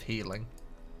House of Healing.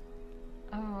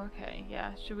 Oh, okay.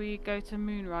 Yeah. Should we go to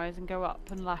Moonrise and go up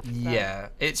and left? Then? Yeah,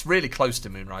 it's really close to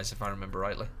Moonrise if I remember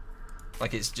rightly.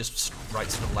 Like it's just right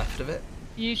to the left of it.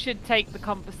 You should take the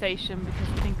conversation because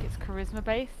I think it's charisma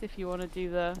based if you want to do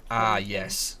the. Ah, thing.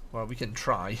 yes. Well, we can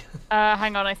try.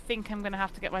 Hang on. I think I'm gonna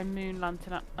have to get my moon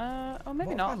lantern up. Or maybe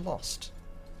What not. have I lost?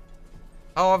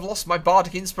 Oh, I've lost my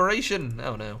bardic inspiration.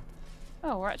 Oh no.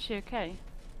 Oh, we're actually okay.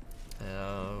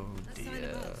 Oh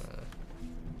dear.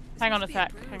 Hang on a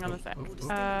sec. Hang on a sec.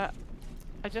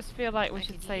 I just feel like we I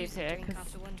should could save use a here drink because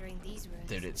after wandering these roads.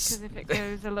 Dude, it's if it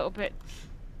goes a little bit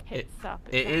hits up.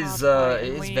 it it's is a hard fight,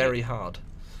 it and is very hard.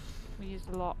 We used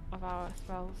a lot of our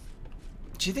spells.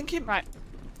 Do you think it? Right.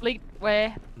 Lead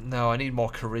where? No, I need more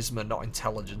charisma, not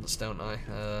intelligence, don't I?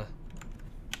 Have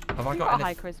I You've got got high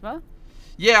anything? charisma.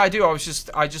 Yeah, I do.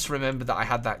 I just remembered that I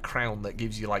had that crown that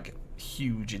gives you like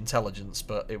huge intelligence,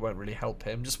 but it won't really help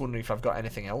him. Just wondering if I've got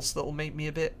anything else that will make me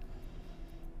a bit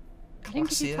I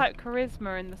think if you classier. type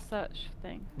charisma in the search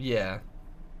thing. Yeah.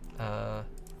 I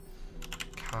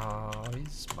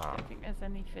Charisma. don't think there's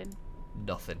anything.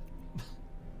 Nothing.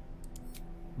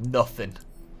 Nothing.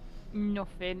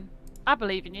 Nothing. I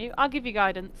believe in you. I'll give you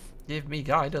guidance. Give me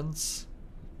guidance.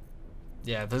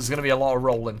 Yeah, there's gonna be a lot of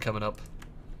rolling coming up.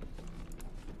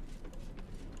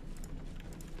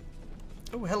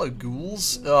 Oh, hello,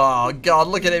 ghouls. Oh, God,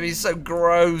 look at him. He's so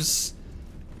gross.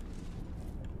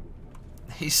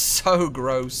 He's so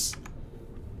gross.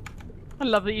 I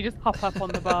love that you just hop up on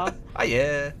the bar. Oh,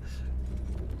 yeah.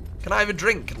 Can I have a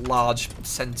drink, large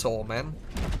centaur man?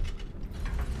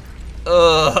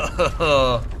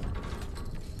 Ugh.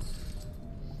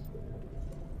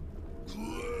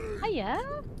 Hiya.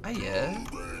 Oh, yeah.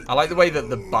 I like the way that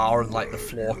the bar and, like, the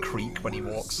floor creak when he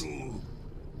walks.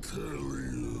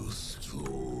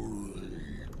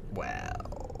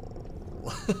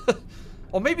 Well...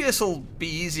 Or maybe this will be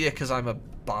easier because I'm a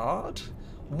bard?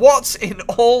 What in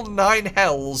all 9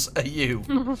 hells are you?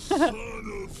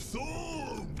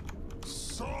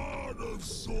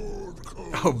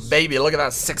 Oh, baby, look at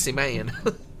that sexy man.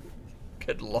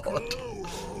 Good lord.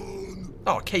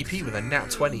 Oh, KP with a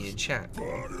nat 20 in chat.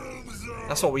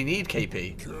 That's what we need,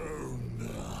 KP.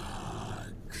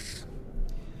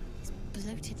 It's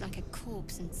bloated like a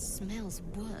corpse and smells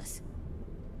worse.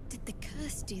 Did the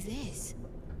curse do this?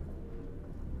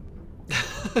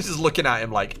 Just looking at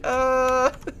him like,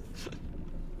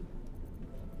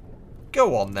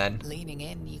 Go on then. Leaning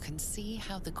in, you can see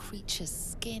how the creature's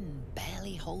skin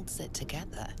barely holds it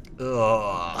together.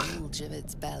 Ugh. The bulge of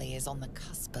its belly is on the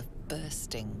cusp of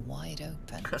bursting wide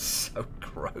open. That's so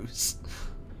gross.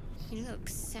 He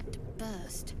looks set to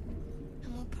burst,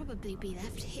 and will probably be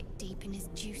left hip deep in his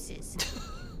juices.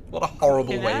 What a horrible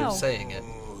Fucking way hell. of saying it.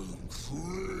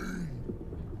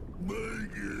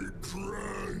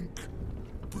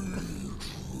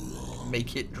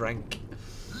 Make it drank.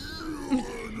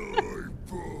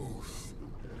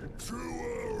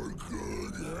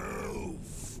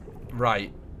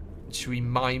 Right. Should we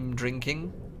mime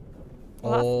drinking?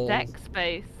 Well, Or- that's dex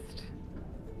based.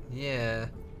 Yeah.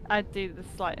 I'd do the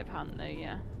sleight of hand though,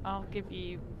 yeah. I'll give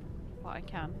you what I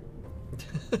can.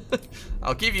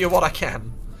 I'll give you what I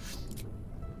can.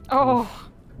 Oh,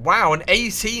 Wow, an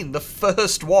 18, the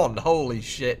first one. Holy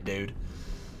shit, dude.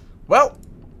 Well.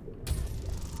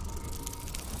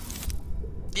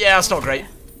 Yeah, that's not great.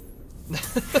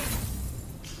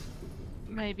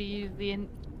 maybe use the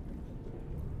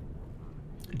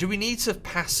Do we need to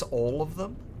pass all of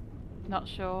them? not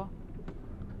sure.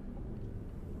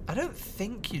 I don't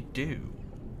think you do.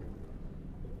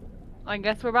 I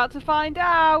guess we're about to find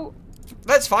out.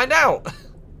 Let's find out.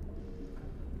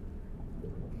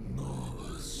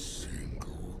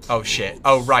 Oh shit.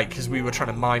 Oh right, because we were trying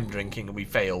to mime drinking and we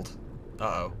failed.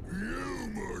 Uh-oh.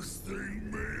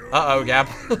 Uh-oh, Gab.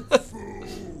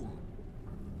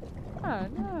 Oh,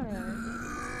 no.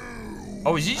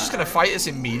 Oh, is he just going to fight us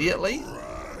immediately?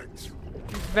 He's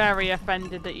very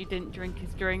offended that you didn't drink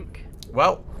his drink.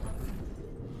 Well.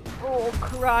 Oh,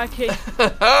 crikey.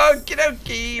 Okie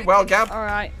dokie. Well, Gab.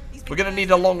 Alright. We're going to need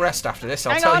a long rest after this,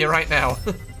 I'll tell you right now.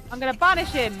 I'm going to banish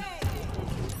him.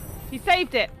 He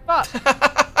saved it. Fuck.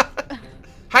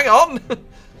 Hang on.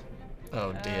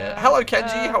 Oh, dear. Hello,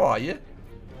 Kenji. How are you?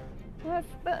 Let's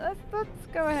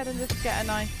go ahead and just get a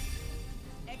nice...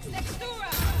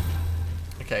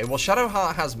 Okay, well,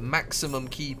 Shadowheart has maximum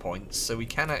key points, so we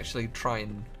can actually try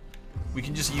and... We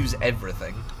can just use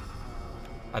everything.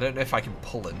 I don't know if I can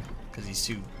pull him, because he's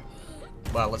too...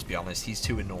 Well, let's be honest, he's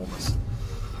too enormous.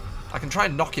 I can try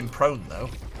and knock him prone, though.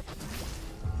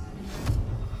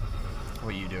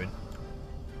 What are you doing?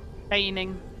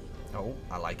 Baning. Oh,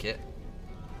 I like it.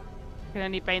 I can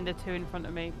only bane the two in front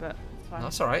of me, but it's fine.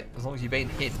 That's alright, as long as you bane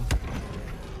him.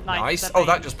 Nice. Oh,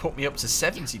 that just put me up to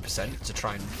 70% to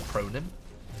try and prone him.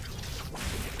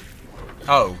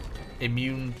 Oh,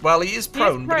 immune. Well, he is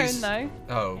prone, but he's... though.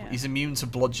 Oh, Yeah. he's immune to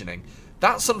bludgeoning.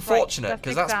 That's unfortunate,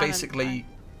 because that's basically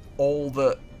all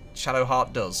that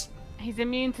Shadowheart does. He's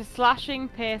immune to slashing,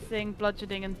 piercing,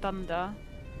 bludgeoning, and thunder.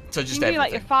 So just you can everything. do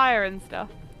like your fire and stuff.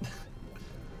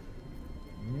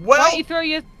 Well... Why don't you throw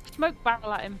your smoke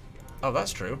barrel at him? Oh,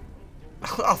 that's true.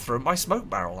 I'll throw my smoke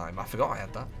barrel at him. I forgot I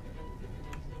had that.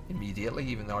 Immediately,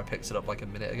 even though I picked it up like a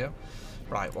minute ago.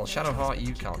 Right, well, Shadowheart,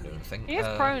 you can't do anything. He is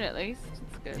prone at least.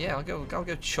 That's good. Yeah, I'll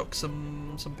go chuck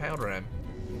some powder at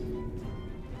him.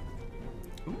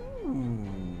 Ooh.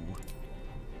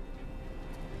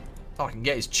 Oh, I can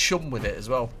get his chum with it as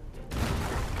well.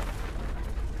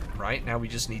 Right, now we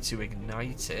just need to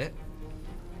ignite it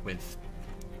with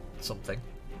something.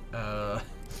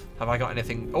 Have I got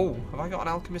anything? Oh, have I got an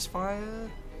alchemist fire?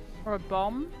 Or a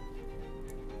bomb?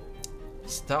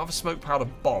 Don't have a smoke powder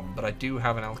bomb, but I do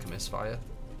have an alchemist fire.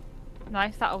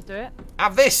 Nice, that'll do it.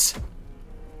 Have this!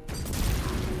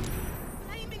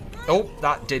 Oh,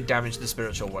 that did damage the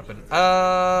spiritual weapon.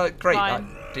 Great,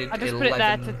 Fine. that did I just 11, put it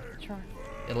there to try.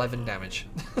 11 damage.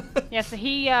 Yeah, so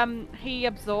he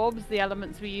absorbs the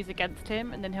elements we use against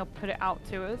him, and then he'll put it out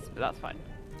to us, but that's fine.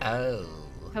 Oh.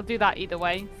 He'll do that either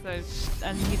way, so,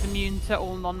 and he's immune to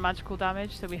all non-magical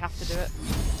damage, so we have to do it.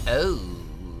 Oh.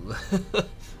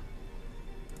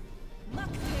 A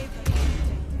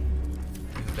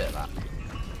bit of that.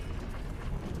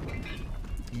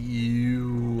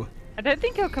 You. I don't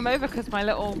think he'll come over because my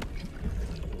little...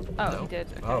 Oh, No. he did.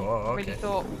 Okay. Oh, okay. Really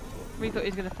thought he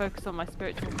was going to focus on my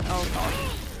spiritual... Oh, gosh.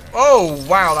 Oh,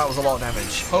 wow, that was a lot of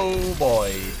damage. Oh,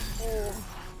 boy.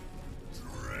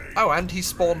 Oh, and he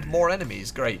spawned more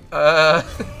enemies. Great. I'm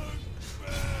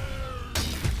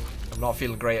not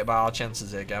feeling great about our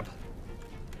chances here, Gab.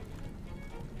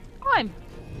 Fine.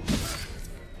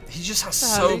 He just has It's a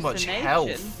so much hallucination.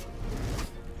 health.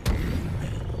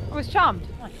 I was charmed.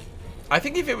 Nice. I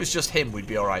think if it was just him, we'd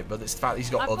be alright, but it's the fact that he's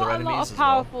got I've other got a enemies lot as of well.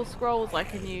 powerful scrolls I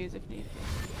can use if need be.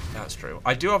 That's true.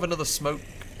 I do have another smoke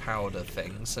powder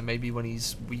thing, so maybe when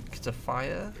he's weak to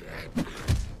fire. Oh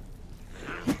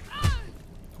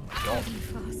my god.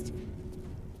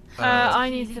 I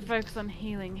need to focus on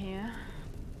healing here.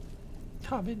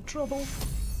 I'm in trouble.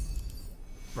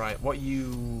 Right, what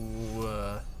you...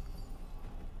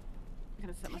 I'm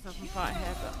going to set myself on fire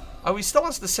here, but... Oh, he still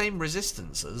has the same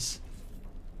resistances.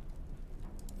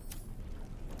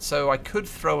 So I could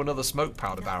throw another smoke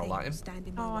powder barrel at him.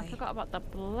 Oh, I forgot about the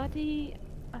bloody...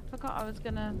 I forgot I was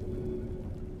going to...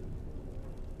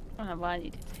 Oh no, well, I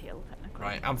needed to heal, technically.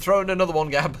 Right, I'm throwing another one,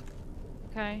 Gab.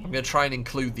 Okay. I'm going to try and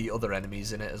include the other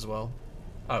enemies in it as well.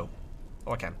 Oh.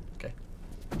 Oh, I can. Okay.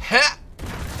 Ha!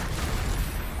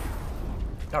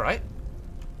 Alright.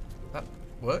 That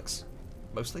works.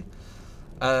 Mostly.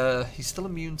 He's still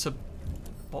immune to...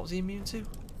 What was he immune to?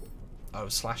 Oh,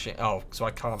 slashing. Oh, so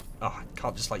I can't... Oh, I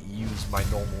can't just, like, use my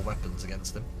normal weapons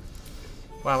against him.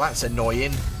 Well, that's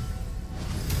annoying.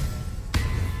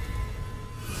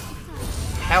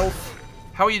 Health.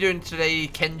 How are you doing today,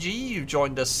 Kenji? You've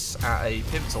joined us at a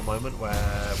pivotal moment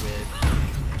where we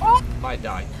might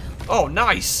die. Oh,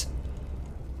 nice!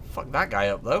 Fuck that guy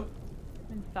up, though.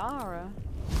 And Zara.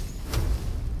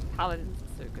 Paladins are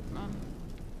so good, man.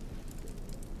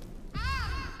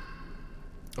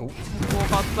 Oh, War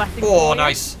God's blessing oh for you.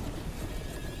 nice.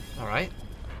 Alright.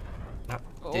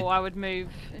 Oh, I would move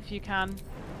if you can.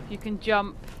 If you can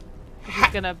jump. 'Cause he's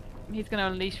gonna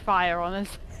unleash fire on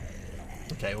us.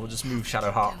 Okay, we'll just move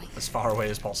Shadowheart as far away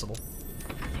as possible.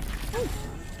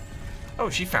 Oh,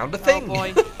 she found a thing! Oh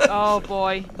boy. Oh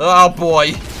boy. Oh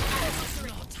boy!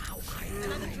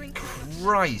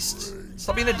 Christ.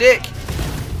 Stop being a dick.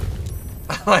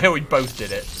 I know we both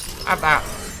did it. Have that.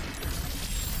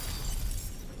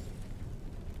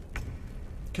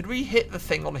 Could we hit the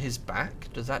thing on his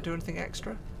back? Does that do anything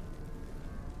extra?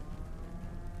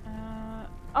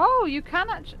 Oh, you can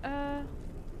actually. Oh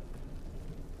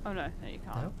no, you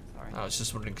can't. No? Sorry. I was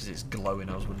just wondering because it's glowing.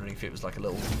 I was wondering if it was like a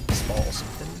little spot or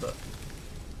something, but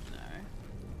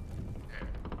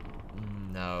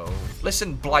no.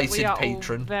 Listen, blighted we are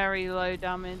patron. All very low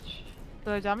damage.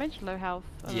 Low damage, low health.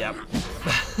 Yep.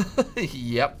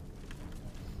 Yep.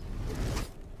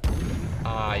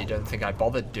 I don't think I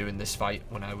bothered doing this fight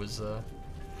when I was doing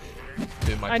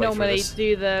my playthrough. I normally this.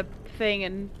 do the thing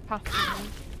and pass.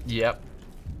 Yep.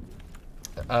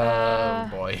 Oh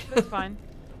boy. That's fine.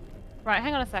 Right,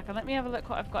 hang on a second. Let me have a look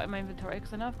what I've got in my inventory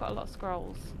because I know I've got a lot of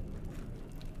scrolls.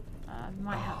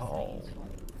 Might have something useful.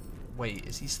 Wait,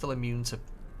 is he still immune to?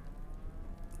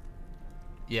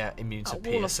 Yeah, immune to Wall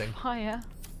piercing. of fire.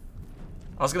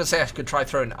 I was gonna say I could try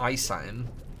throwing ice at him.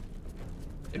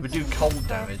 It would do cold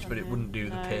damage, but it wouldn't do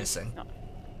the piercing.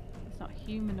 It's not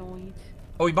humanoid.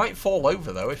 Oh, he might fall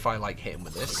over though if I like hit him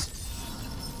with this.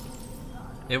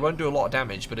 It won't do a lot of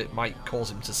damage, but it might cause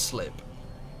him to slip.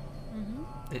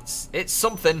 It's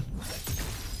something.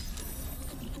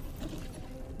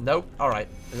 Nope. All right.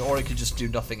 Or it could just do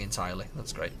nothing entirely.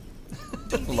 That's great.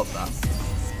 Love that.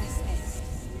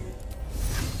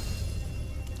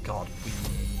 God,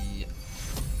 we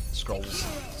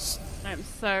scrolls. I'm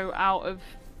so out of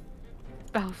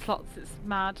spell slots. It's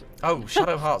mad. Oh,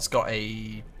 Shadowheart's got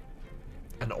an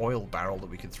oil barrel that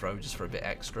we could throw just for a bit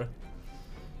extra.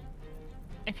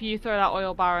 If you throw that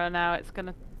oil barrel now, it's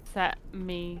gonna set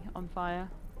me on fire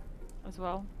as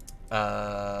well.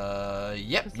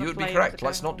 Yep, you would be correct.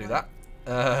 Let's not do that.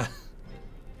 Oh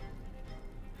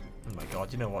my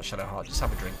god, you know what, Shadowheart? Just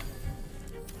have a drink.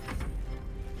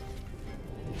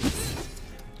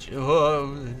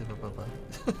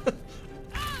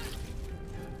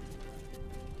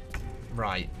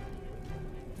 Right.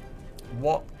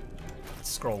 What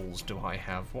scrolls do I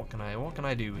have? What can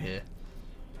I do here?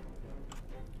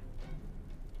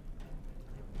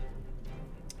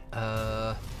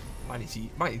 Might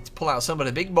need to pull out some of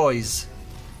the big boys.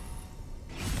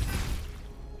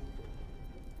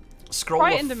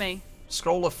 Frightened of me.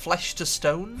 Scroll of flesh to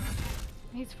stone.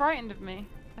 He's frightened of me.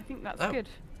 I think that's good.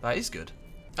 That is good.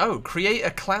 Oh, create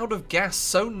a cloud of gas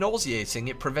so nauseating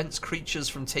it prevents creatures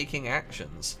from taking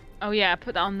actions. Oh yeah,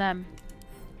 put that on them.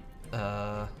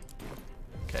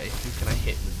 Okay, who can I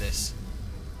hit with this?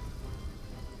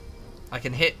 I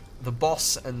can hit the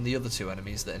boss and the other two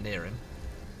enemies that are near him.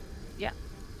 Yeah.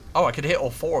 Oh, I could hit all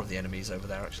 4 of the enemies over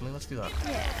there, actually. Let's do that.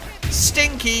 Yeah.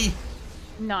 Stinky!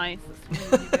 Nice.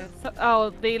 That's really good. So, oh,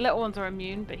 the little ones are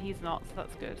immune, but he's not, so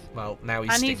that's good. Well, now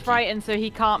he's and stinky. He's frightened, so he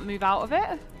can't move out of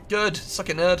it. Good. Suck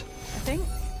it, nerd. I think.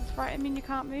 Does frightened mean you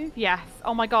can't move? Yes.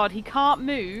 Oh my god, he can't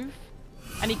move,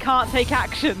 and he can't take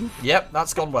actions. Yep,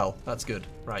 that's gone well. That's good.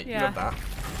 Right, Yeah. you have that.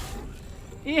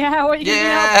 Yeah, what are you doing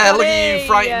now, Yeah, look at you, buddy?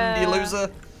 frightened, you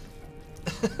loser.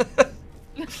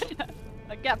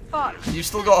 Like, get fucked. You've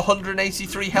still got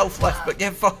 183 health left, but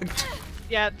get fucked.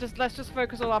 Yeah, let's just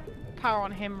focus all our power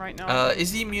on him right now.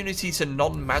 Is the immunity to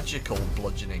non-magical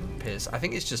bludgeoning pierce? I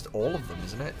think it's just all of them,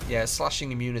 isn't it? Yeah,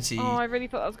 slashing immunity. Oh, I really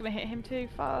thought I was gonna hit him too.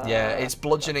 Fuck. Yeah, it's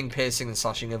bludgeoning, piercing, and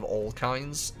slashing of all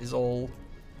kinds is all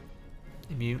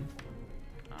immune.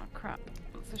 Oh crap,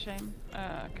 that's a shame.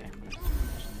 Okay.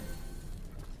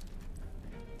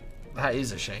 That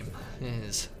is a shame. It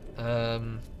is.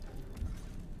 Now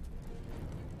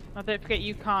don't forget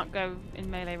you can't go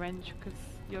in melee range because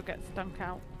you'll get stunk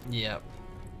out. Yeah.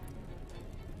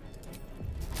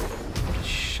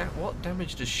 What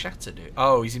damage does Shatter do?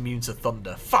 Oh, he's immune to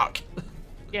thunder. Fuck!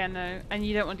 Yeah, no, and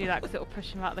you don't want to do that because it'll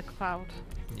push him out of the cloud.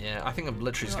 Yeah, I think I'm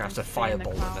literally just going to have to stay in the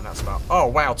fireball him, cloud. and that's about... Oh,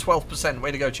 wow, 12%.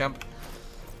 Way to go, champ.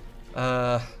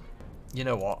 You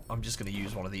know what? I'm just going to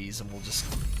use one of these, and we'll just...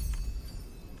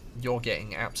 You're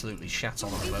getting absolutely shat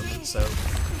on at the moment, so...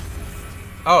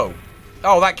 Oh.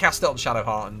 Oh, that cast it on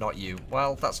Shadowheart and not you.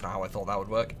 Well, that's not how I thought that would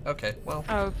work. Okay, well...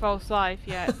 Oh, false life,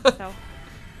 yeah, it's itself.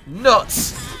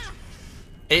 Nuts!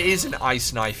 It is an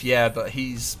ice knife, yeah, but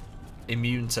he's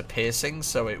immune to piercing,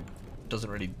 so it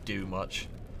doesn't really do much.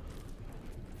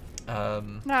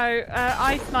 No,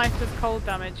 ice knife does cold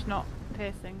damage, not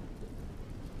piercing.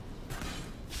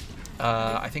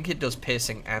 I think it does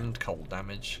piercing and cold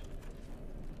damage.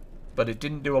 But it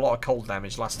didn't do a lot of cold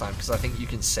damage last time, because I think you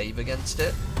can save against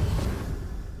it.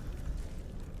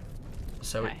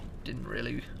 So Okay. it didn't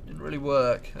really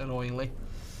work, annoyingly.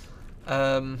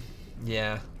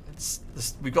 Yeah,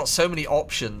 we've got so many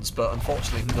options, but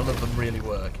unfortunately none of them really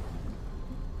work.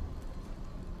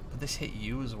 this hit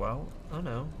you as well? Oh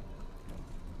no.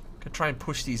 Could try and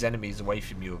push these enemies away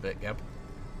from you a bit, Gab.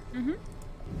 Mm-hmm.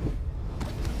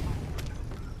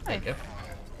 There you go.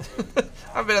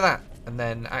 Have a bit of that. And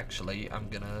then actually I'm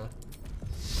gonna,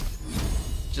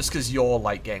 just because you're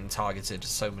like getting targeted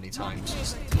so many times,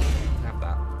 just have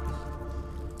that.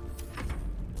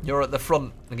 You're at the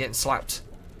front and getting slapped.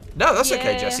 No, that's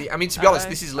okay, Jesse. I mean, to be honest,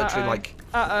 this is literally like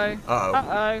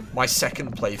my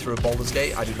second playthrough of Baldur's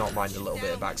Gate. I do not mind a little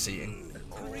bit of backseating.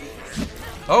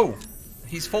 Oh,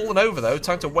 he's fallen over though.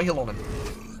 Time to wail on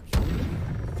him.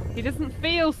 He doesn't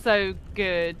feel so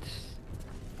good.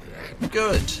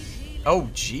 Good. Oh,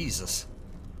 Jesus.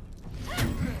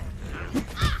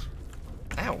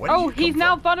 Ow, where did you he's come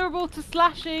now from? vulnerable to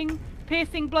slashing,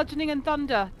 piercing, bludgeoning, and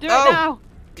thunder. Do it Oh! now!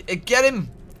 Get him!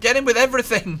 Get him with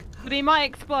everything! But he might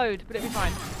explode, but it'll be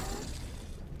fine.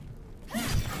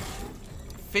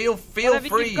 Feel Whatever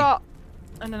free. you've got.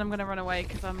 And then I'm gonna run away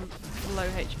because I'm low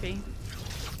HP.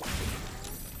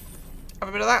 Have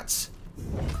a bit of that.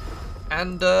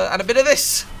 And a bit of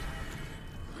this.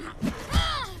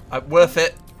 Worth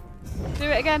it. Do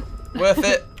it again. Worth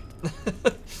it.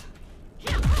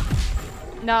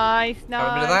 Nice, nice.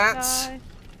 Have a bit of that. Nice.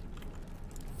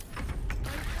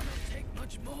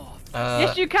 Uh,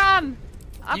 Yes, you can.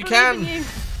 I you believe can. in you.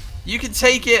 You can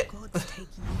take it. God's taking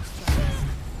you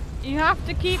straight. You have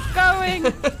to keep going.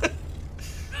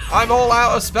 I'm all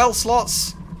out of spell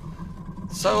slots.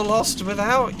 So lost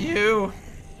without you.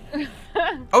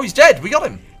 Oh, he's dead. We got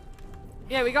him.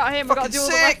 Yeah, we got him. We got to Fucking do all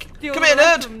the sick. rest, deal Come with here, the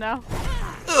rest nerd. of them now.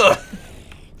 Ugh.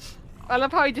 I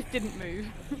love how he just didn't move.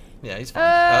 Yeah, he's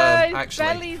fine. His Actually,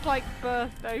 belly's like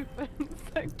burst open.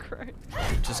 So gross.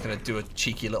 I'm just gonna do a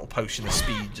cheeky little potion of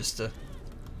speed just to.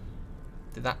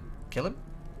 Did that kill him?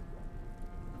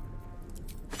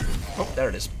 Oh, there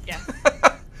it is. Yeah.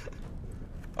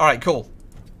 Alright, cool.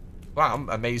 Wow, I'm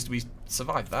amazed we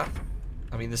survived that.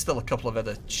 I mean, there's still a couple of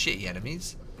other shitty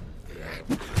enemies.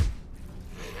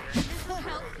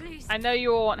 I know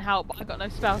you all want help, but I've got no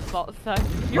spell slots, so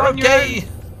you're We're on your okay!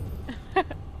 own.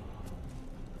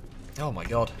 Oh my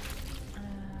god.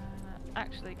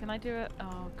 Actually, can I do it?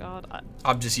 Oh god,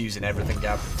 I'm just using everything,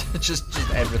 Gab. just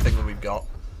everything that we've got.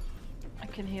 I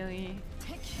can heal you.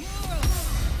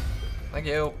 Thank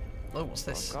you. Oh, what's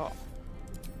this? Oh god.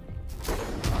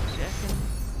 Oh,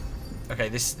 shit. Okay,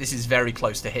 this is very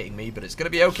close to hitting me, but it's gonna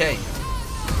be okay.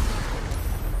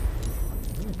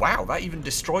 Ooh, wow, that even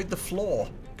destroyed the floor.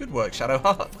 Good work,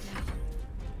 Shadowheart.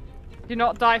 Do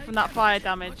not die from that fire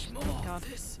damage. Oh god.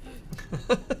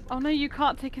 Oh no, you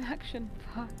can't take an action.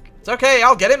 Fuck. It's okay,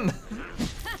 I'll get him.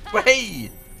 Hey,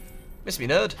 miss me,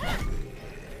 nerd.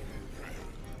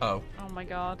 Oh. Oh my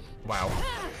god. Wow.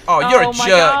 Oh, you're a Oh my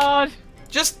jerk. god.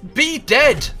 Just be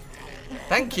dead.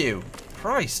 Thank you.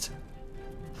 Christ.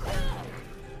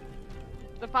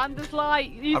 The panda's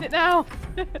light. Use it now.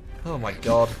 Oh my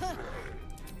god.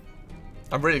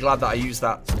 I'm really glad that I used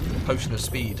that potion of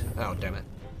speed. Oh, damn it.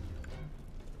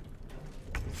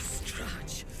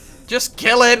 Just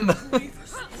kill him.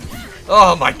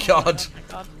 Oh my god. Oh my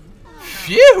god.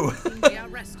 Phew.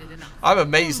 I'm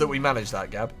amazed that we managed that,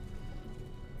 Gab.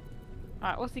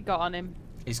 Alright, what's he got on him?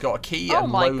 He's got a key Oh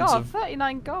and my loads god, of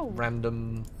 39 gold.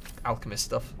 random alchemist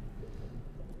stuff.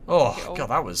 Oh Get all- god,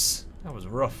 that was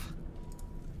rough.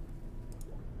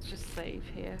 Let's just save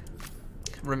here.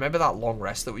 Remember that long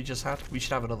rest that we just had? We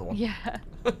should have another one. Yeah.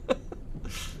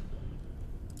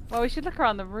 Well, we should look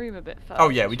around the room a bit first. Oh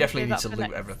yeah, we Should definitely save need that to for loot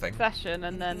next everything. Session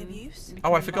and then. Anything of use? we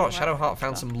Oh, I can forgot. run around Shadowheart and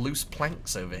found stuff. some loose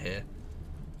planks over here.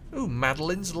 Ooh,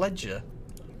 Madeline's ledger.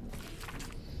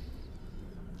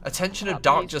 Attention of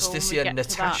That'll Dark be useful when we Justicia get to that.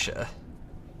 Natasha.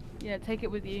 Yeah, take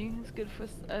it with you. It's good for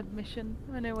a mission.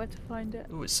 I know where to find it.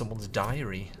 Ooh, it's someone's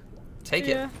diary. Take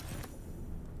Yeah. it.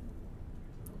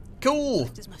 Cool.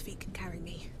 As my feet can carry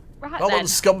me. Right Well then. done,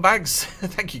 scumbags.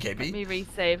 Thank you, Let KB. me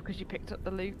resave because you picked up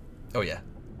the loot. Oh yeah.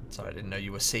 Sorry, I didn't know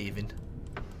you were saving.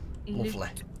 Lovely.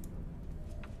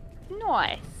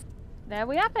 Nice. There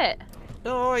we have it.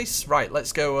 Nice. Right,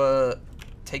 let's go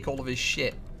take all of his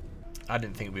shit. I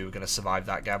didn't think we were going to survive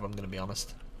that, Gab, I'm going to be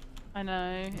honest. I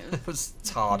know. It's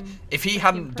hard. If he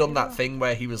hadn't done that thing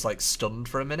where he was like stunned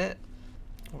for a minute.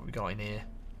 What have we got in here?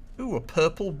 Ooh, a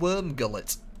purple worm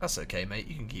gullet. That's okay, mate.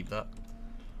 You can keep that.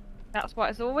 That's why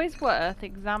it's always worth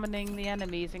examining the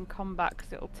enemies in combat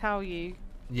because it'll tell you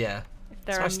Yeah. if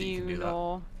they're nice that you can do immune that.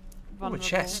 or Ooh, a vulnerable.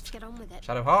 chest. Get on with it.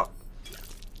 Shadowheart.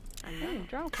 Oh,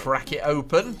 drop it. Crack it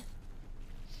open.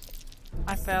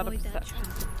 I failed a Avoid that perception.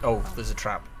 Oh, there's a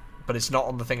trap. But it's not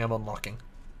on the thing I'm unlocking.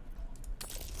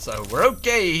 So we're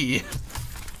okay.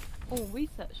 Oh,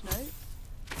 research note.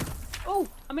 Oh,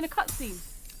 I'm in a cutscene.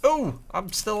 Oh,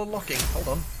 I'm still unlocking. Hold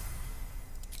on.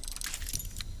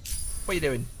 What are you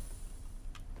doing?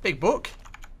 Big book?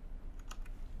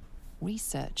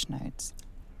 Research notes.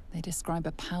 They describe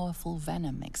a powerful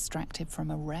venom extracted from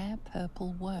a rare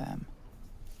purple worm.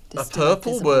 A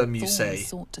purple worm, you say?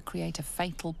 Sought to create a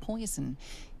fatal poison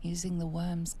using the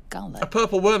worm's gullet. A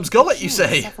purple worm's gullet, you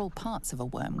say? Several parts of a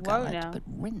worm gullet, but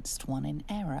rinsed one in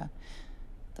error.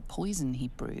 The poison he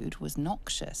brewed was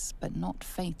noxious, but not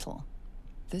fatal.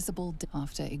 Visible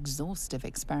after exhaustive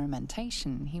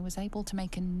experimentation, he was able to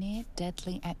make a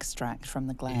near-deadly extract from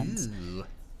the glands. Ew.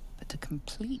 But to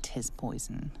complete his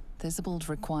poison, Thisbald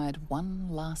required one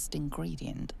last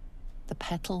ingredient: the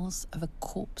petals of a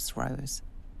corpse rose.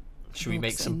 Should we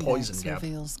make some poison, Gab?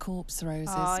 Reveals corpse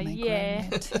roses may grow near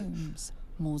tombs,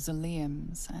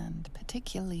 mausoleums, and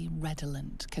particularly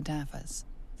redolent cadavers.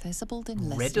 Thisbald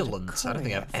enlisted Redolent? I don't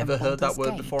think I've ever heard that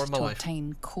word before in my life. To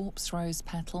obtain corpse rose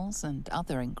petals and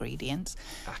other ingredients.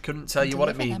 I couldn't tell you what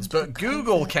it means, but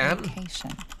Google can.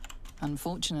 Location.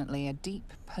 Unfortunately, a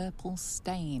deep purple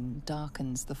stain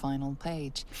darkens the final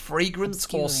page.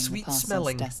 Fragrance or sweet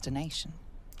smelling? Destination.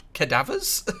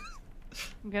 Cadavers?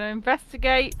 I'm gonna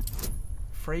investigate.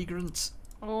 Fragrance.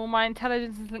 Oh, my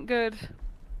intelligence isn't good.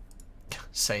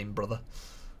 Same, brother.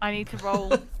 I need to roll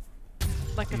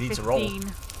like a 15. Need to roll.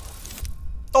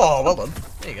 Oh, well done.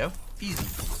 There you go.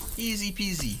 Easy. Easy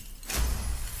peasy.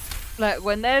 Look,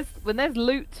 when there's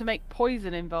loot to make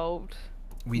poison involved,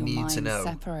 we need to know.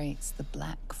 Separates the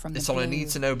black from it's the on a blue,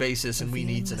 need-to-know basis, and we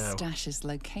need to know. Stash's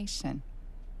location.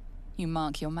 You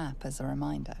mark your map as a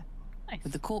reminder. nice.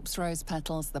 With the corpse rose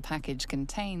petals the package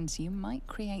contains, you might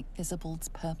create Thisbald's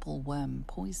purple worm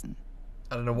poison.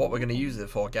 I don't know what we're going to use it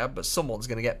for, Gab, but someone's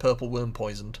going to get purple worm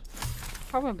poisoned.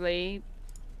 Probably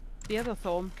the other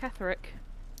Thorn, Catherick.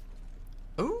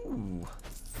 Ooh.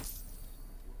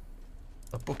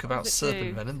 A book about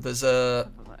serpent venom. There's a...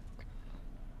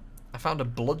 I found a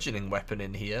bludgeoning weapon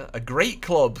in here. A great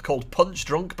club called Punch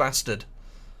Drunk Bastard.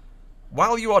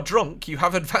 While you are drunk, you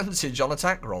have advantage on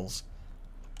attack rolls.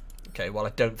 Okay, well, I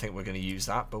don't think we're going to use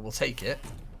that, but we'll take it.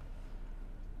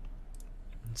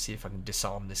 And see if I can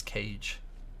disarm this cage.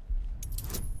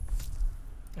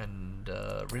 And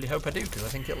really hope I do, because I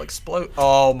think it'll explode.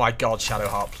 Oh my god,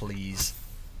 Shadowheart, please.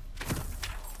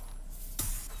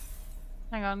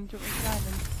 Hang on, do you want me to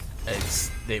dive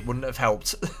in? It wouldn't have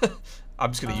helped.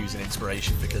 I'm just going to use an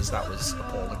inspiration because that was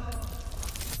appalling.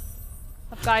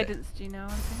 What guidance do you know?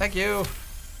 Thank you.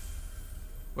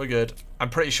 We're good. I'm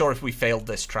pretty sure if we failed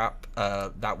this trap,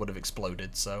 that would have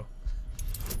exploded, so...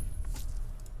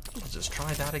 Let's just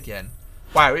try that again.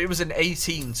 Wow, it was an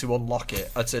 18 to unlock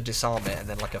it, to disarm it, and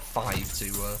then like a 5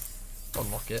 to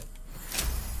unlock it.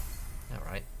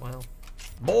 Alright, well...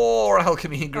 More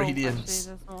alchemy ingredients!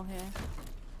 Oh, actually, there's more here.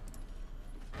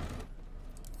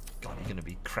 God, you're going to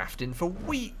be crafting for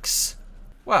weeks!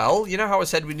 Well, you know how I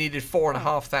said we needed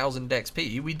 4,500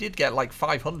 XP? We did get like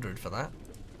 500 for that.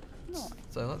 Nice.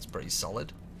 So that's pretty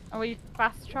solid. Are we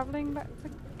fast travelling back to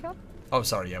camp? Oh,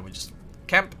 sorry, yeah, we just...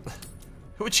 Camp!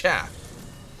 Hoocha!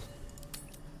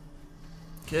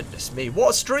 Goodness me,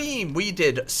 what a stream! We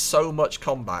did so much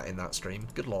combat in that stream.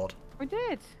 Good lord. We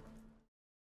did.